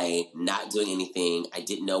LA, not doing anything. I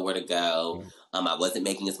didn't know where to go. I wasn't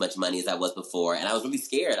making as much money as I was before, and I was really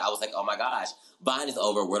scared. I was like, oh my gosh, Vine is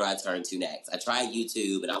over. Where do I turn to next? I tried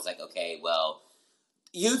YouTube, and I was like, okay, well,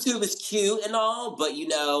 YouTube is cute and all, but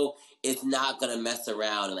it's not going to mess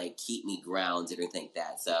around and like keep me grounded or anything like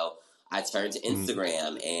that. So I turned to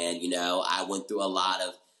Instagram and, I went through a lot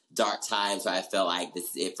of dark times where I felt like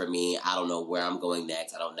this is it for me. I don't know where I'm going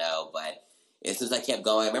next. I don't know. But as soon as I kept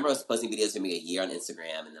going, I remember I was posting videos for me a year on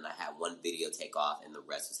Instagram, and then I had one video take off, and the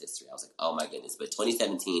rest was history. I was like, oh my goodness. But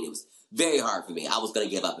 2017, it was very hard for me. I was going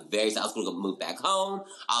to give up. I was going to go move back home.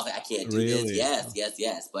 I was like, I can't do this.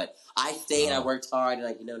 Yes. But I stayed. I worked hard,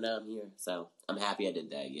 and now I'm here. So I'm happy I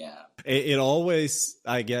did that. Yeah. It always,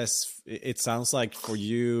 I guess, it sounds like for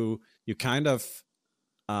you, you kind of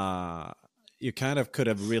could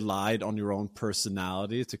have relied on your own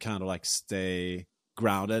personality to kind of like stay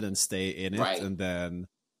grounded and stay in it, right. And then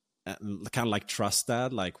kind of like trust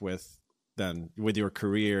that, like with your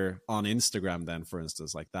career on Instagram, then for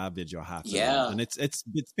instance, like that video happened, and it's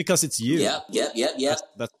because it's you. Yep.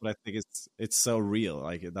 That's what I think. It's so real.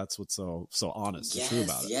 Like that's what's so honest and true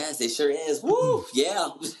about it. Yes, it sure is. Woo, yeah.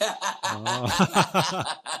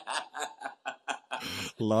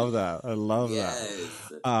 Love that. I love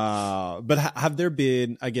that. But have there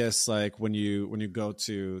been, I guess, like when you go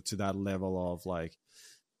to that level of like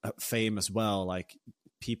fame as well, like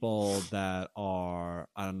people that are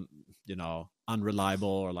unreliable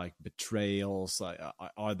or like betrayals, like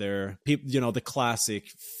are there people, the classic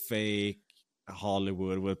fake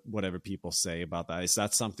Hollywood with whatever people say about that? Is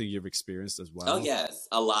that something you've experienced as well? Oh yes,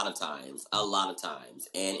 a lot of times.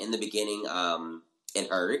 And in the beginning, it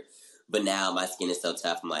hurt. But now my skin is so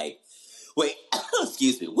tough. I'm like, wait,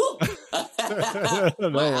 excuse me. Woo! My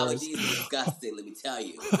allergies are disgusting, let me tell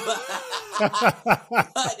you.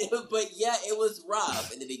 but yeah, it was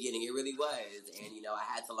rough in the beginning. It really was. And,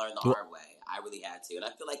 I had to learn the hard way. I really had to. And I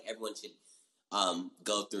feel like everyone should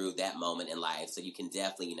go through that moment in life so you can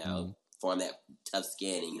definitely, form that tough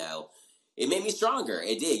skin. And, it made me stronger.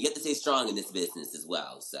 It did. You have to stay strong in this business as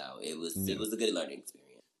well. So it was a good learning experience.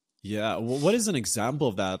 Yeah. Well, what is an example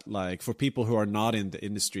of that, like for people who are not in the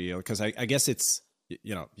industry? Because I guess it's,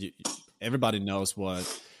 everybody knows what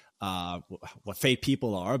fake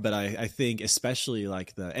people are, but I think especially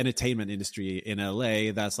like the entertainment industry in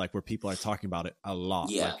LA, that's like where people are talking about it a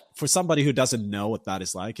lot. Yeah. Like, for somebody who doesn't know what that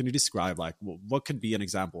is like, can you describe like what could be an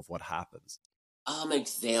example of what happens?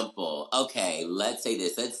 Example. Okay, let's say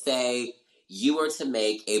this. Let's say you were to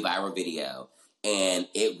make a viral video and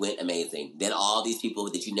it went amazing. Then all these people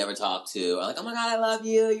that you never talked to are like, oh my God, I love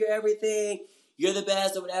you. You're everything. You're the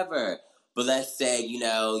best or whatever. But let's say, you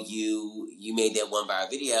made that one viral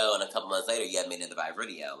video and a couple months later you haven't made another viral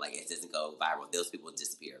video. Like it doesn't go viral. Those people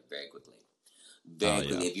disappear very quickly. Very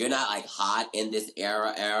quickly. Yeah. If you're not like hot in this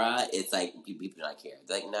era, it's like people do not care.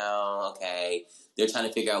 They're like, no, okay. They're trying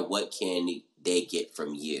to figure out what can they get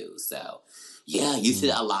from you. So yeah, you see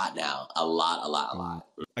it a lot now. A lot.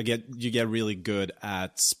 You get really good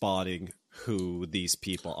at spotting who these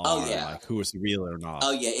people are. Oh yeah, like who is real or not.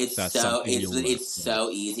 Oh yeah, it's so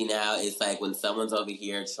easy now. It's like when someone's over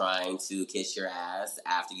here trying to kiss your ass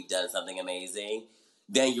after you've done something amazing,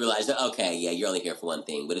 then you realize, okay, yeah, you're only here for one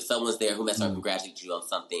thing. But if someone's there who messed up and congratulated you on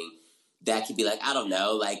something, that could be like, I don't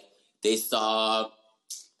know, like if they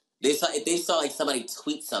saw like somebody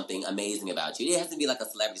tweet something amazing about you. It has to be like a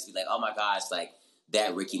celebrity to be like, oh my gosh, like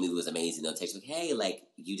that Rickey movie was amazing. They'll text you like, hey, like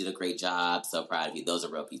you did a great job. So proud of you. Those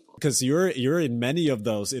are real people. Because you're in many of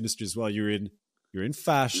those industries. Well, you're in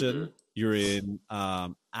fashion. You're in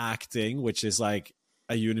acting, which is like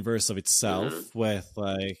a universe of itself with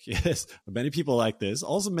like many people like this.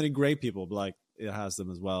 Also many great people, but like it has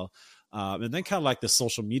them as well. And then kind of like the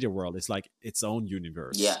social media world is like its own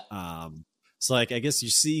universe. Yeah. So like I guess you're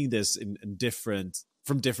seeing this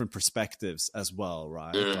from different perspectives as well,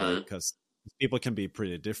 right? Because people can be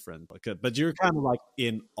pretty different, but you're kind of like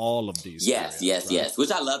in all of these. Yes, areas, right? yes.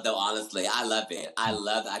 Which I love, though. Honestly, I love it. I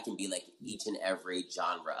love that I can be like each and every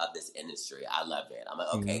genre of this industry. I love it. I'm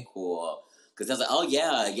like, okay, cool. Because I was like, oh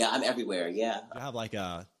yeah, I'm everywhere. Yeah. You have like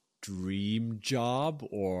a dream job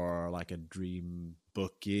or like a dream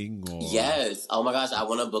booking or yes. Oh my gosh, I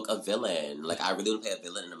want to book a villain. Like I really want to play a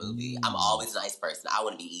villain in a movie. I'm always a nice person. I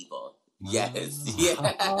want to be evil. Yes.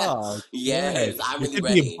 Yeah. Oh, yes. I'm really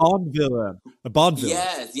ready. Be a Bond villain.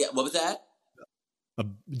 Yes. Yeah. What was that? A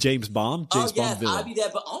James Bond. Bond villain. I'll be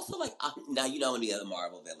that. But also, like, now you know I'm gonna be a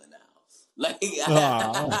Marvel villain now. Like,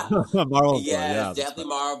 Marvel. Yes, definitely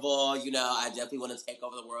Marvel. I definitely want to take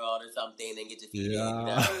over the world or something and get defeated.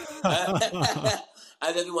 Yeah. I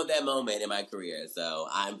definitely want that moment in my career. So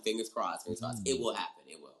I'm fingers crossed. It will happen.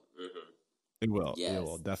 It will. It will. Yes. It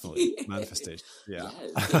will definitely manifestation. Yeah.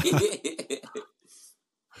 Yes.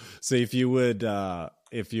 So if you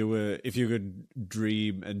could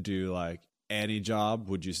dream and do like any job,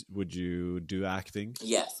 would you do acting?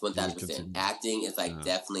 Yes, 1,000%. Acting is like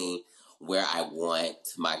definitely where I want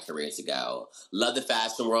my career to go. Love the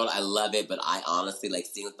fashion world. I love it, but I honestly like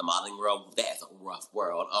seeing the modeling world. That's rough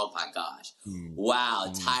world. Oh my gosh. Mm.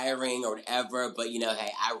 Wow. Tiring or whatever. But, hey,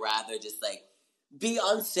 I'd rather just like be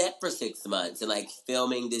on set for 6 months and like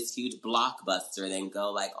filming this huge blockbuster and then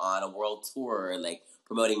go like on a world tour and like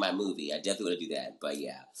promoting my movie. I definitely want to do that. But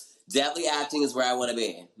yeah, definitely acting is where I want to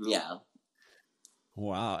be. Yeah.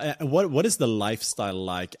 Wow. And what is the lifestyle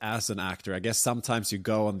like as an actor? I guess sometimes you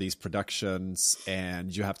go on these productions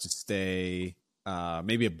and you have to stay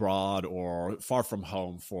maybe abroad or far from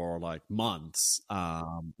home for like months.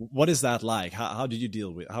 What is that like? How would you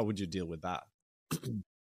deal with that?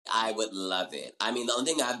 I would love it. I mean, the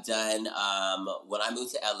only thing I've done, when I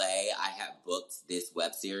moved to LA, I had booked this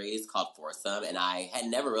web series called Foursome, and I had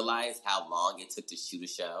never realized how long it took to shoot a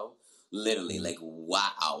show. Literally, like,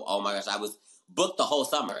 wow. Oh my gosh, I was booked the whole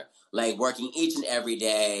summer, like working each and every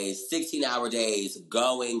day, 16-hour days,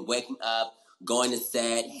 waking up, going to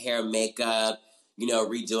set, hair, makeup,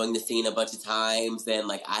 redoing the scene a bunch of times. And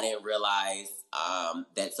like, I didn't realize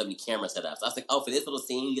that so many camera setups. I was like, oh, for this little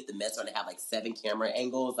scene, you get to mess around and have like 7 camera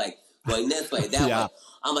angles, like going this way, that way.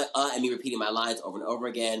 I'm like, and me repeating my lines over and over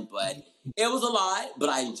again. But it was a lot, but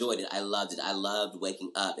I enjoyed it. I loved it. I loved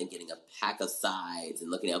waking up and getting a pack of sides and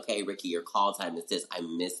looking at, okay, Rickey, your call time is this. I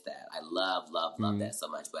miss that. I love that so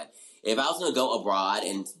much. But if I was going to go abroad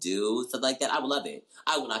and do stuff like that, I would love it.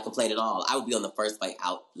 I would not complain at all. I would be on the first flight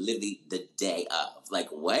out literally the day of. Like,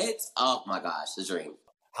 what? Oh my gosh, the dream.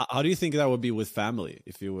 How do you think that would be with family?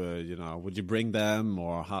 If you were, would you bring them,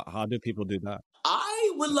 or how do people do that?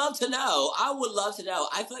 I would love to know.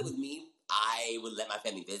 I feel like with me, I would let my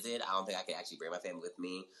family visit. I don't think I could actually bring my family with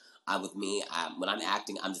me. When I'm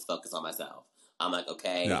acting, I'm just focused on myself. I'm like,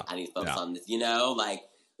 okay, I need to focus on this. Like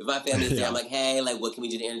if my family's there, I'm like, hey, like what can we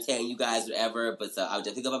do to entertain you guys, whatever. But so I would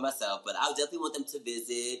definitely go by myself. But I would definitely want them to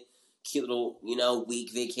visit. Cute little,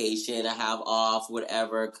 week vacation I have off,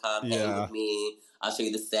 whatever. Come hang with me. I'll show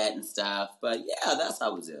you the set and stuff. But yeah, that's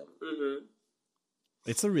how we do. Mm-hmm.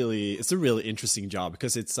 It's a really interesting job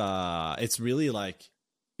because it's really like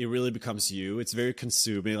it really becomes you. It's very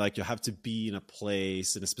consuming. Like you have to be in a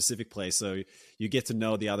specific place, so you get to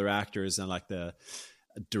know the other actors and like the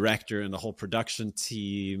director and the whole production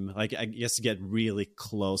team. Like I guess you get really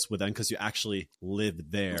close with them because you actually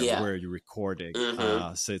live there where you're recording.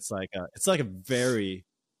 Mm-hmm. So it's like a very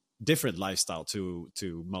different lifestyle to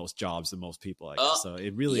most jobs and most people, I guess. So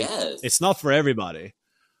it really it's not for everybody.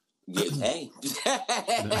 Hey.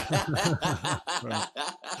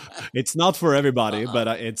 It's not for everybody, but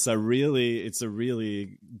it's a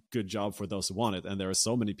really good job for those who want it, and there are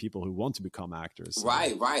so many people who want to become actors. So,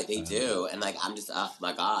 right, they do, and like I'm just, oh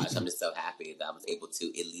my gosh, I'm just so happy that I was able to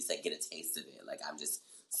at least like get a taste of it. Like I'm just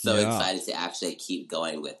so excited to actually keep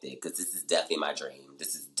going with it because this is definitely my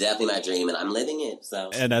dream. And I'm living it.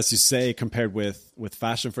 So, and as you say, compared with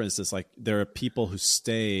fashion, for instance, like there are people who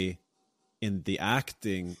stay in the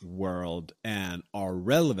acting world and are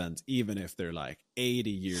relevant even if they're like 80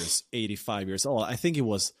 years, 85 years old. I think it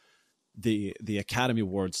was the Academy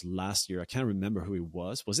Awards last year. I can't remember who he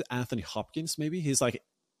was. Was it Anthony Hopkins? Maybe he's like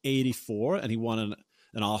 84 and he won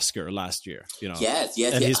an Oscar last year. Yes.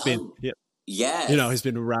 And he's been. Yes. He's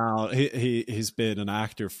been around. He's been an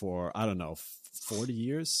actor for, I don't know, 40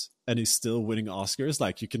 years, and he's still winning Oscars.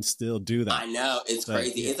 Like, you can still do that. I know. It's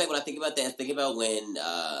crazy. It's like when I think about that, I think about when,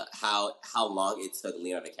 how long it took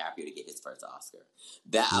Leonardo DiCaprio to get his first Oscar.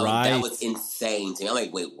 That was insane to me. I'm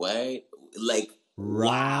like, wait, what? Like,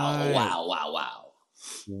 wow.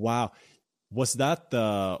 Was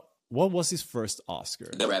that what was his first Oscar?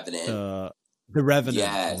 The Revenant. The Revenant,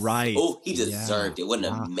 yes. Right. Oh, he deserved it. What an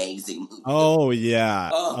amazing movie. Oh, yeah.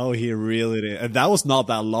 Oh, he really did. And that was not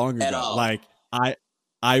that long ago. At all. Like,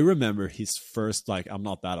 I remember his first, like, I'm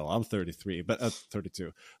not that old. I'm 33, but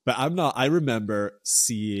 32. But I remember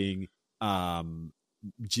seeing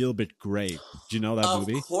Gilbert Grape. Do you know that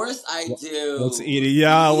movie? Of course I do. What's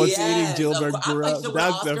eating Gilbert Grape? That's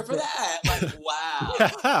Oscar for that. Like, wow.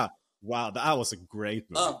 Yeah. Wow, that was a great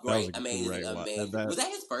movie. Oh, great. Amazing. Was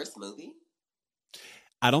that his first movie?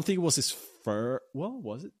 I don't think it was his first. Well,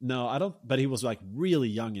 was it? No, I don't. But he was like really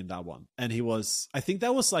young in that one, and I think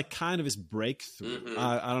that was like kind of his breakthrough. Mm-hmm.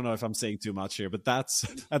 I don't know if I'm saying too much here, but that's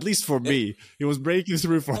at least for me. He was breaking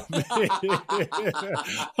through for me.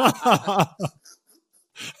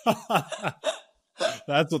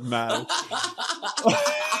 That's what matters.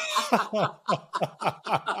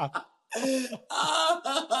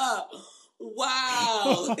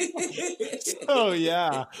 Wow. So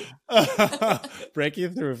yeah.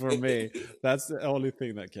 Breaking through for me. That's the only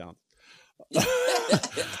thing that counts.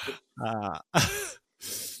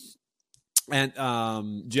 And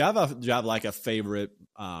do you have like a favorite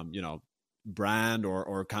brand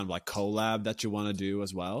or kind of like collab that you want to do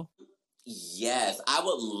as well? Yes, I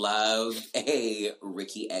would love a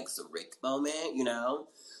Rickey x Rick moment, you know?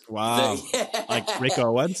 Wow. So, Like Rick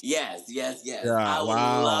Owens? yes, yes, yes. Yeah, I would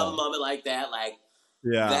love a wow. moment like that. Like,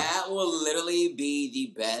 Yeah. that will literally be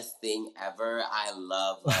the best thing ever. I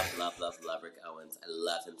love, love, love, love, love Rick Owens. I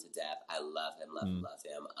love him to death. I love him, love him, Mm. love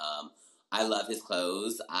him. I love his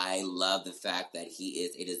clothes. I love the fact that he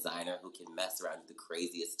is a designer who can mess around with the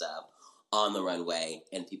craziest stuff on the runway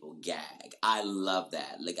and people gag. I love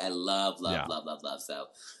that. Like, I love, love, Yeah. love, love, love. So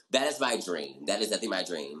that is my dream. That is definitely my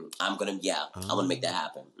dream. I want to make that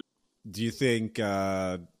happen. Do you think you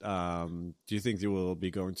will be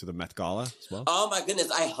going to the Met Gala as well? Oh my goodness,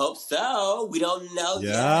 I hope so. We don't know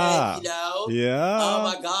Yeah. yet, you know? Yeah. Oh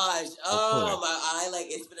my gosh. Hopefully.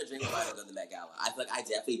 It's been a dream of mine to go to the Met Gala. I feel like I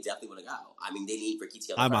definitely want to go. I mean, they need Ricky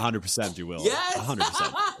T. I'm 100% you will. Yes.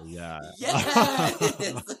 100%. Yeah.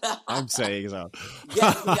 Yes. I'm saying so.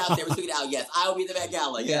 Yes, we out there. We're tweeting out. Yes, I will be at the Met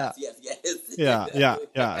Gala. Yes, yes, yes.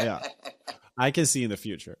 Yeah. I can see in the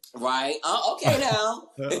future. Right? Oh, okay now.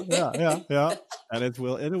 Yeah. And it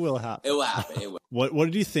will happen. It will happen. It will. What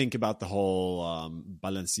did you think about the whole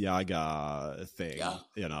Balenciaga thing? Yeah.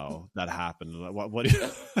 You know, that happened. What do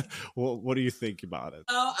you what do you think about it?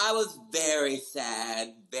 Oh, I was very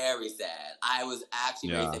sad. Very sad. I was actually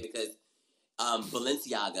very sad because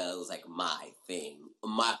Balenciaga was like my thing.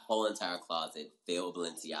 My whole entire closet filled with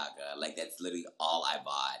Balenciaga. Like, that's literally all I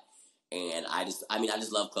bought. And I just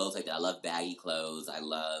love clothes like that. I love baggy clothes. I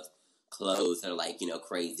love clothes that are like, you know,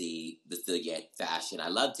 crazy, but still yet fashion. I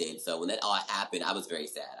loved it. So when that all happened, I was very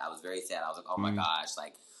sad. I was like, oh my gosh,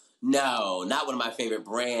 like, no, not one of my favorite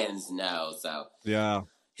brands. No. So yeah,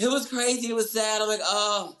 it was crazy. It was sad. I'm like,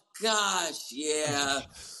 oh gosh, yeah.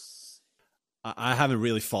 I haven't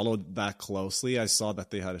really followed that closely. I saw that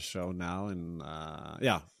they had a show now, and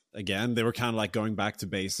again, they were kind of like going back to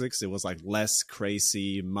basics. It was like less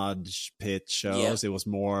crazy mud pit shows. It was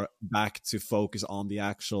more back to focus on the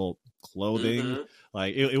actual clothing. Mm-hmm.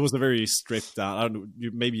 Like it was a very stripped down. I don't know,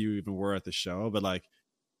 maybe you even were at the show, but like,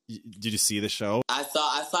 did you see the show? I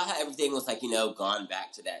saw how everything was like, you know, gone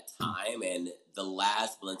back to that time. And the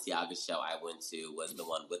last Balenciaga show I went to was the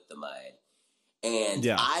one with the mud. And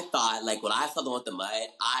I thought, like, when I saw the one with the mud,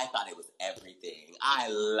 I thought it was everything. I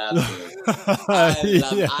loved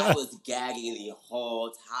it. I was gagging the whole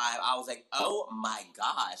time. I was like, oh my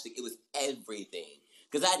gosh. Like, it was everything.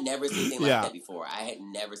 Because I had never seen anything like that before. I had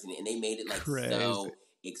never seen it. And they made it, like, so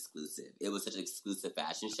exclusive. It was such an exclusive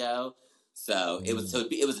fashion show. So it was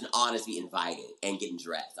an honor to be invited and getting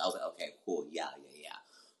dressed. I was like, okay, cool. Yeah.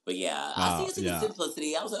 But I see the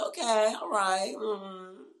simplicity. I was like, okay, all right.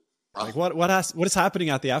 Mm-hmm. Like what is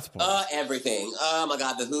happening at the after party? Everything. Oh my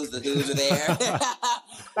God, the who's are there. the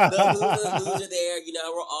who's are there. You know,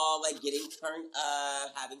 we're all like getting turned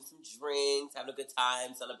up, having some drinks, having a good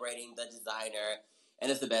time, celebrating the designer, and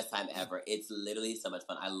it's the best time ever. It's literally so much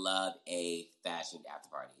fun. I love a fashion after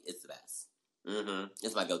party. It's the best. Mm-hmm.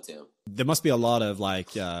 It's my go-to. There must be a lot of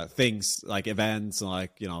like things, like events, and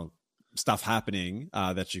like, you know, stuff happening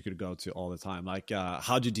that you could go to all the time. Like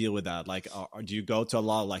how do you deal with that? Like do you go to a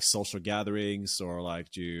lot of like social gatherings, or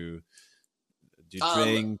like do you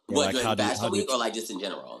drink, or what, like how week, or like just in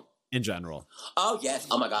general? In general. Oh yes.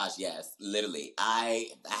 Oh my gosh, yes. Literally, I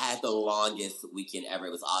had the longest weekend ever.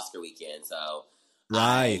 It was Oscar weekend, so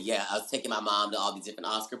I was taking my mom to all these different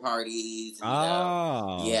Oscar parties. And,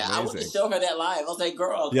 amazing. I wanted to show her that live. I was like,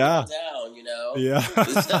 girl, come down, you know?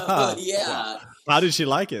 So, how did she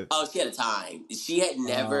like it? Oh, she had a time. She had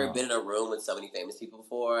never been in a room with so many famous people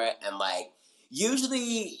before. And, like,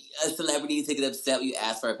 usually a celebrity to get upset when you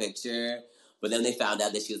ask for a picture. But then they found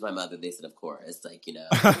out that she was my mother. They said, of course. Like, you know.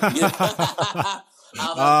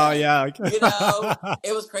 Okay. You know,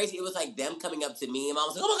 it was crazy. It was like them coming up to me, and Mom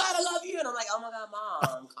was like, "Oh my God, I love you," and I'm like, "Oh my God,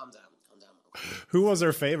 Mom, calm down." Who was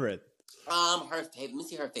her favorite? Her favorite. Let me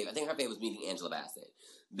see her favorite. I think her favorite was meeting Angela Bassett.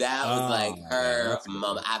 That was like her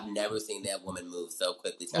moment. I've never seen that woman move so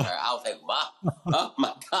quickly to her. I was like, wow, oh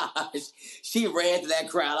my gosh. She ran to that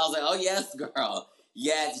crowd. I was like, oh yes, girl.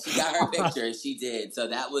 Yes, she got her picture. She did. So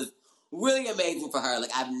that was really amazing for her.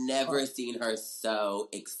 Like, I've never seen her so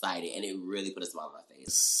excited, and it really put a smile on my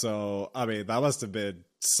face. So, I mean, that must have been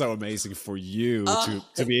so amazing for you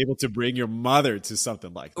to be able to bring your mother to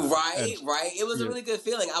something like that. Right. It was a really good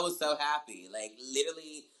feeling. I was so happy. Like,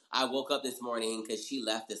 literally, I woke up this morning, because she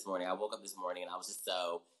left this morning. I woke up this morning, and I was just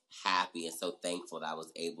so happy and so thankful that I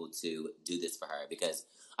was able to do this for her, because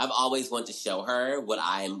I've always wanted to show her what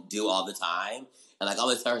I do all the time. And, like, I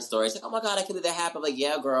always tell her stories. Like, oh, my God, I can do that happen. I'm like,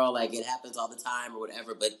 yeah, girl, like, it happens all the time or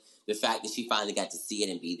whatever. But the fact that she finally got to see it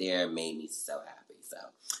and be there made me so happy. So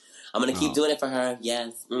I'm going to keep doing it for her.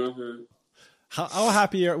 Yes. Mm-hmm. How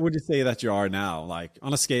happy would you say that you are now? Like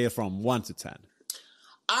on a scale from 1 to 10?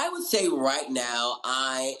 I would say right now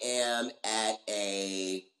I am at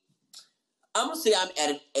I'm gonna say I'm at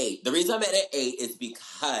an 8. The reason I'm at an 8 is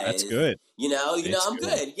because That's good. I'm good.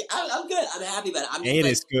 I'm good. I'm happy about it. I'm just 8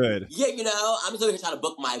 is good. Yeah, I'm just over here trying to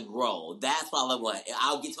book my role. That's all I want.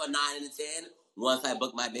 I'll get to a 9 and a 10 once I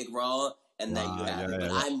book my big role, and then you have it.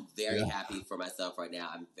 But I'm very happy for myself right now.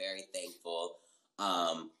 I'm very thankful.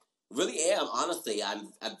 Really am. Honestly,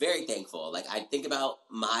 I'm very thankful. Like, I think about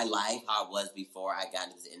my life, how it was before I got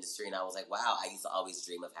into this industry, and I was like, wow, I used to always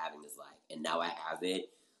dream of having this life, and now I have it.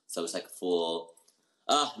 So it's like full,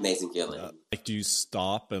 amazing feeling. Like, do you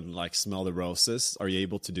stop and like smell the roses? Are you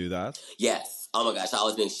able to do that? Yes. Oh my gosh, I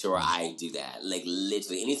always make sure I do that. Like,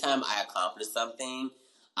 literally, anytime I accomplish something,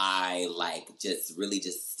 I like just really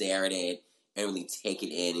just stare at it and really take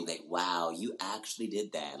it in and be like, wow, you actually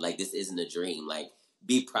did that. Like, this isn't a dream. Like,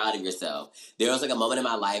 be proud of yourself. There was like a moment in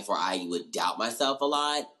my life where I would doubt myself a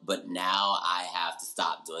lot, but now I have to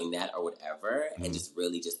stop doing that or whatever and just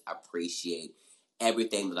really just appreciate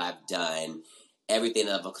everything that I've done, everything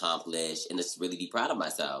that I've accomplished, and just really be proud of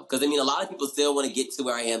myself. Because, I mean, a lot of people still want to get to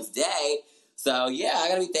where I am today. So, yeah, I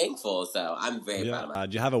got to be thankful. So, I'm very proud of myself.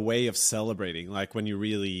 Do you have a way of celebrating? Like, when you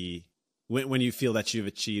really, when you feel that you've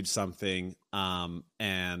achieved something and,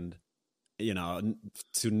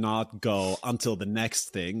 to not go until the next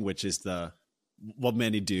thing, which is what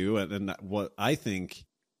many do, and what I think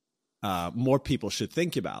more people should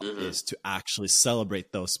think about is to actually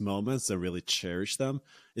celebrate those moments and really cherish them.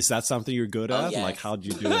 Is that something you're good at? Yes. Like, how do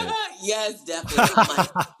you do it? Yes, definitely. Like,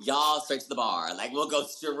 y'all straight to the bar. Like, we'll go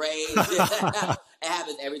straight. It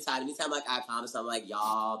happens every time. Anytime like I promise, I'm like,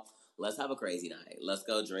 y'all, let's have a crazy night. Let's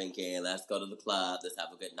go drinking. Let's go to the club. Let's have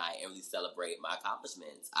a good night and really celebrate my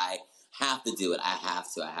accomplishments. I have to do it. I have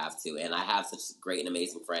to. And I have such great and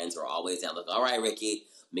amazing friends who are always down. Like, all right, Ricky,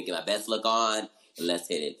 making my best look on. Let's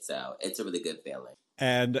hit it. So it's a really good feeling.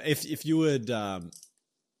 And if you would,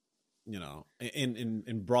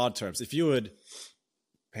 in broad terms, if you would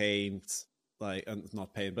paint, like,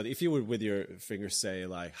 not paint, but if you would with your fingers say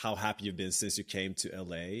like how happy you've been since you came to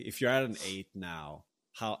LA, if you're at an 8 now,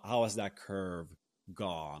 how has that curve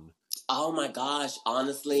gone? Oh my gosh.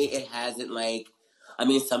 Honestly, it hasn't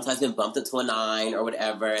sometimes been bumped up to a 9 or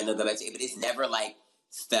whatever and then go back to 8, but it's never like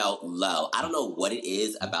felt low. I don't know what it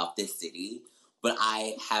is about this city, but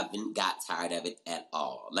I haven't got tired of it at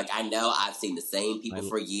all. Like, I know I've seen the same people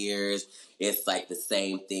for years. It's like the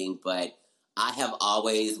same thing, but I have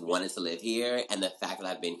always wanted to live here. And the fact that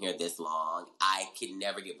I've been here this long, I can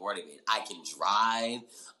never get bored of it. I can drive.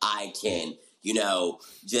 I can,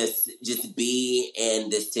 just be in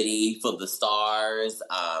this city full of the stars.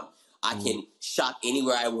 I can shop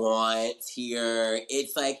anywhere I want here.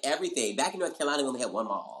 It's like everything. Back in North Carolina, we only had one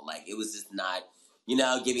mall. Like, it was just not...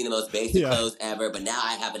 giving the most basic clothes ever, but now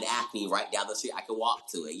I have an Acme right down the street. I can walk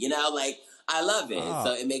to it, like, I love it.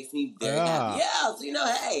 So it makes me very happy. Yeah, so,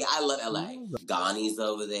 hey, I love LA. Ghani's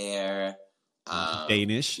over there.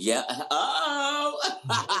 Danish. Yeah. Oh!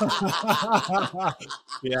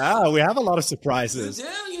 Yeah, we have a lot of surprises.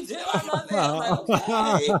 You do. I love it.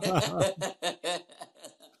 I'm like, okay.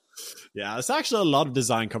 Yeah, there's actually a lot of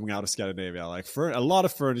design coming out of Scandinavia. Like, a lot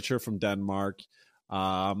of furniture from Denmark.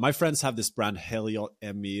 My friends have this brand Helio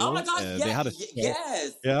Emil. Oh my gosh, they had a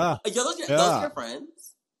yes. Yeah. Those are your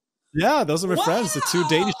friends? Yeah, those are my friends, the 2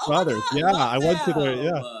 Danish brothers. Yeah, I went to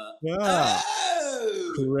their Oh.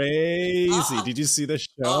 Crazy. Did you see the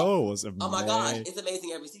show? It was amazing. Oh my gosh, it's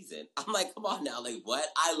amazing every season. I'm like, come on now, like what?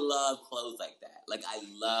 I love clothes like that. Like I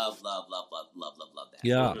love that.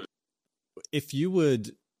 Yeah. If you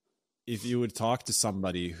would talk to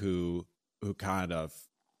somebody who kind of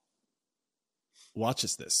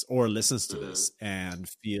watches this or listens to this and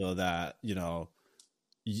feel that,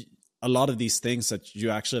 a lot of these things that you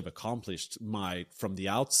actually have accomplished might from the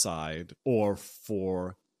outside or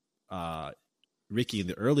for Rickey in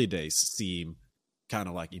the early days seem kind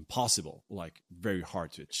of like impossible, like very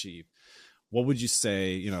hard to achieve. What would you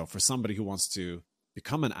say, for somebody who wants to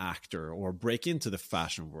become an actor or break into the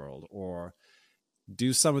fashion world or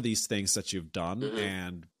do some of these things that you've done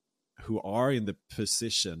and who are in the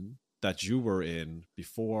position that you were in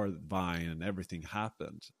before Vine and everything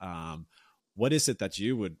happened? What is it that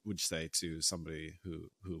you would say to somebody who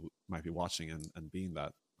might be watching and be in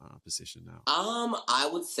that position now? I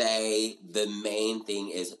would say the main thing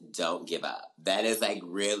is don't give up. That is like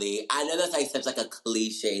really, I know that's like such like a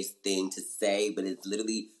cliche thing to say, but it's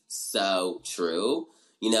literally so true.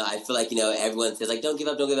 I feel like, everyone says like, don't give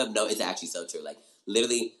up. No, it's actually so true. Like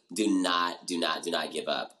literally do not give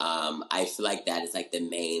up. I feel like that is like the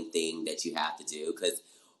main thing that you have to do because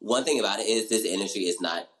one thing about it is this industry is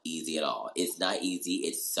not easy at all. It's not easy.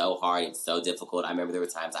 It's so hard. It's so difficult. I remember there were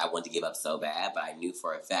times I wanted to give up so bad, but I knew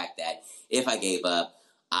for a fact that if I gave up,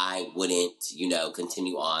 I wouldn't,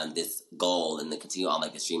 continue on this goal and then continue on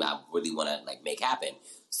like this dream I really want to like make happen.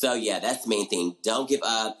 So yeah, that's the main thing. Don't give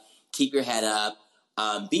up. Keep your head up.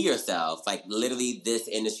 Be yourself. Like literally, this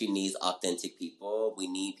industry needs authentic people. We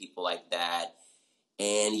need people like that.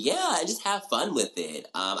 And yeah, and just have fun with it.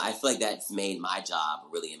 I feel like that's made my job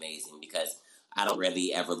really amazing because I don't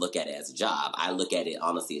really ever look at it as a job. I look at it,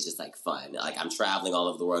 honestly, it's just like fun. Like I'm traveling all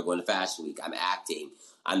over the world, going to Fashion Week. I'm acting.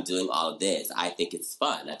 I'm doing all of this. I think it's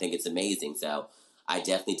fun. I think it's amazing. So I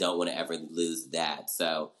definitely don't want to ever lose that.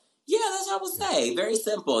 So yeah, that's how I would say. Very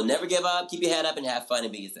simple. Never give up. Keep your head up and have fun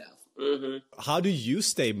and be yourself. Mm-hmm. How do you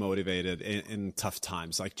stay motivated in tough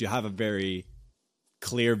times? Like, do you have a very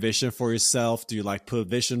clear vision for yourself? Do you like put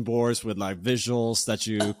vision boards with like visuals that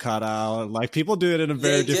you cut out? Like people do it in a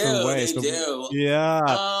very different way. They do. Yeah.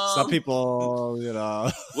 Some people,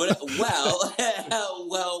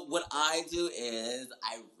 Well, what I do is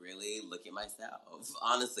I really look at myself.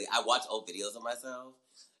 Honestly, I watch old videos of myself.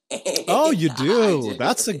 Oh, you do?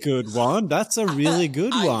 That's a good one. That's a really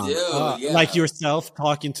good one. I do, yeah. Like yourself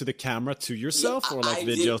talking to the camera to yourself, or like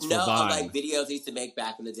videos for Vine? Like videos I used to make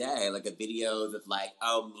back in the day, like a videos of like,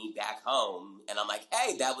 me back home, and I'm like,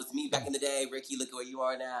 hey, that was me back in the day, Ricky. Look at where you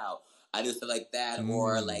are now. I do stuff like that,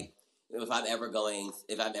 or like if I'm ever going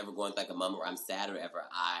through like a moment where I'm sad or whatever,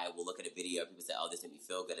 I will look at a video. People say, oh, this made me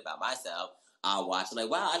feel good about myself. I'll watch it, like,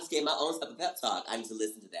 wow, I just gave my own self a pep talk. I need to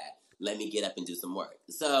listen to that. Let me get up and do some work.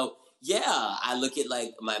 So, yeah, I look at,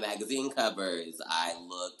 like, my magazine covers. I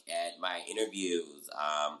look at my interviews.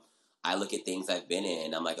 I look at things I've been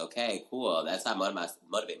in. I'm like, okay, cool. That's how I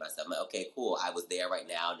motivate myself. I'm like, okay, cool. I was there right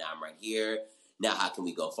now. Now I'm right here. Now how can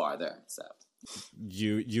we go farther? So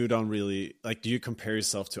you don't really, like, do you compare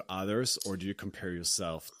yourself to others or do you compare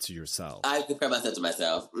yourself to yourself? I compare myself to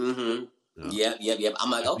myself. Mm-hmm. Yeah. Yep. I'm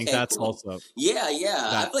like, okay, that's cool. Also I feel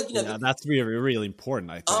like that's really, really important.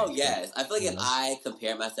 I think. Oh yes, I feel like if I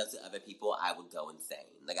compare myself to other people, I would go insane.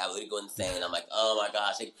 Like I would go insane. I'm like, oh my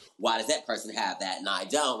gosh, like, why does that person have that and I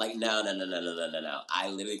don't? Like, no. I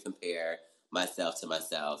literally compare myself to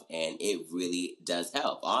myself, and it really does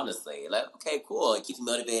help. Honestly, like, okay, cool. It keeps me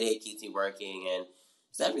motivated, it keeps me working, and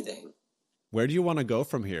it's everything. Where do you want to go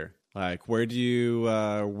from here? Like, where do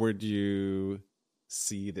you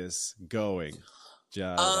see this going?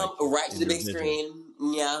 Right to the big screen.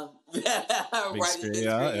 Yeah. Right to the big screen.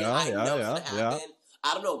 Yeah.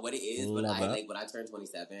 I don't know what it is, but when I turned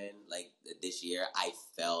 27, like this year, I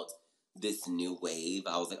felt this new wave.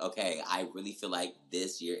 I was like, okay, I really feel like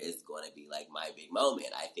this year is going to be like my big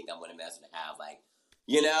moment. I think I'm going to mess and have like,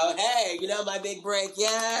 hey, my big break.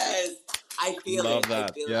 Yes. I feel it.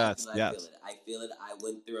 That. I feel it. I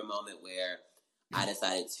went through a moment where I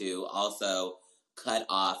decided to also cut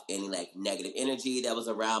off any like negative energy that was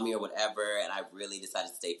around me or whatever, and I really decided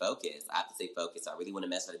to stay focused. I have to stay focused. I really want to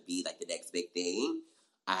mess with it, be like the next big thing.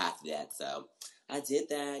 I have to do that, so I did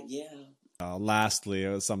that. Yeah.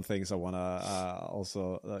 Lastly, some things I want to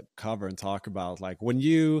also cover and talk about. Like, when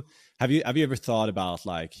you have you ever thought about,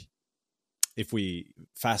 like, if we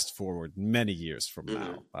fast forward many years from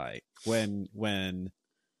now, like when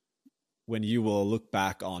you will look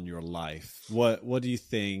back on your life, what do you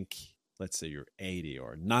think? Let's say you're 80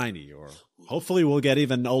 or 90, or hopefully we'll get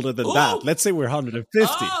even older than that. Let's say we're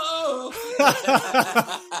 150.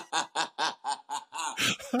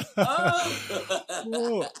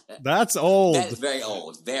 Oh, that's old. That is very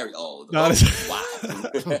old. Very old. Wow.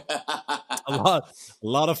 a a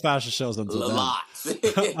lot of fashion shows until then.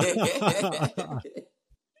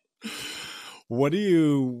 What do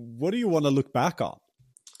you want to look back on?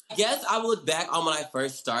 I guess I would look back on when I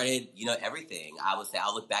first started, everything. I would say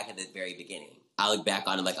I'll look back at the very beginning. I look back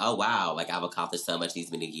on it like, oh, wow, like I've accomplished so much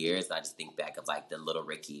these many years. And I just think back of like the little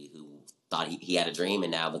Ricky who thought he had a dream,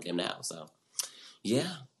 and now look at him now. So,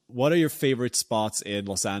 yeah. What are your favorite spots in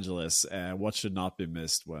Los Angeles, and what should not be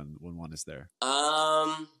missed when one is there?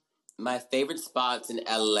 My favorite spots in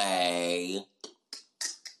LA.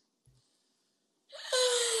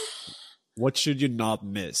 What should you not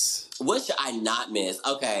miss? What should I not miss?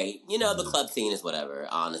 Okay, the club scene is whatever,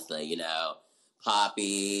 honestly,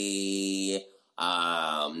 Poppy,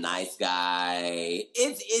 Nice Guy.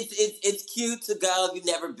 It's cute to go if you've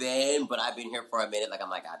never been, but I've been here for a minute. Like, I'm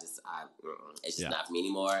like, it's just not for me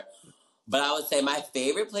anymore. But I would say my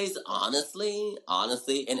favorite place, honestly,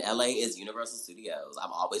 in LA is Universal Studios.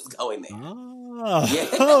 I'm always going there.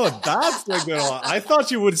 Oh, that's a good one. I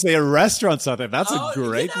thought you would say a restaurant something. That's a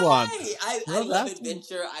great one. I love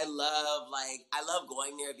adventure. I love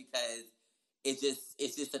going there because it's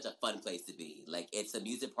just such a fun place to be. Like, it's a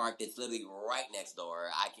music park that's literally right next door.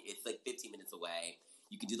 It's like 15 minutes away.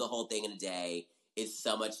 You can do the whole thing in a day. It's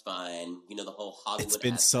so much fun. You know, the whole Hollywood. It's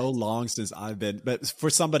been so long since I've been, but for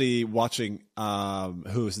somebody watching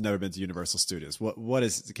who's never been to Universal Studios, what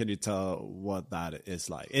is? Can you tell what that is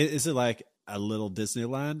like? Is it like a little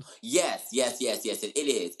Disneyland? Yes. It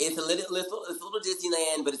is. It's a little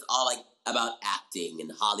Disneyland, but it's all like about acting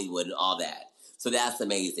and Hollywood and all that. So that's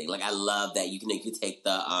amazing. Like, I love that you can take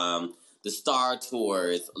the Star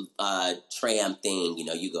Tours tram thing. You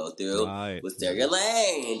know, you go through Wisteria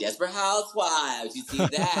Lane, Desperate Housewives. You see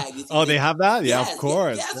that? You see they have that? Yeah, of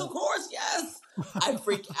course. Yes, of course. Yes. I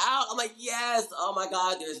freak out. I'm like, yes. Oh my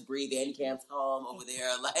God. There's Brie Van Camp's home over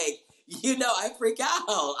there. Like, you know, I freak out.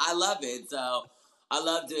 I love it. So I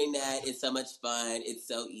love doing that. It's so much fun. It's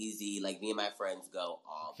so easy. Like, me and my friends go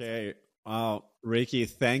all. Okay. Wow, Rickey,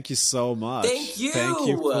 thank you so much. Thank you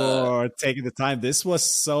for taking the time. This was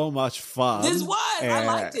so much fun. This was. I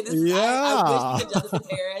liked it. I wish we could have done this in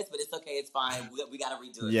Paris, but it's okay. It's fine. We got to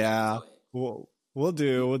redo it. Yeah, we'll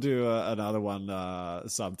do another one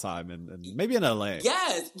sometime, and maybe in LA.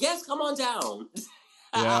 Yes. Come on down.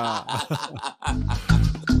 Yeah.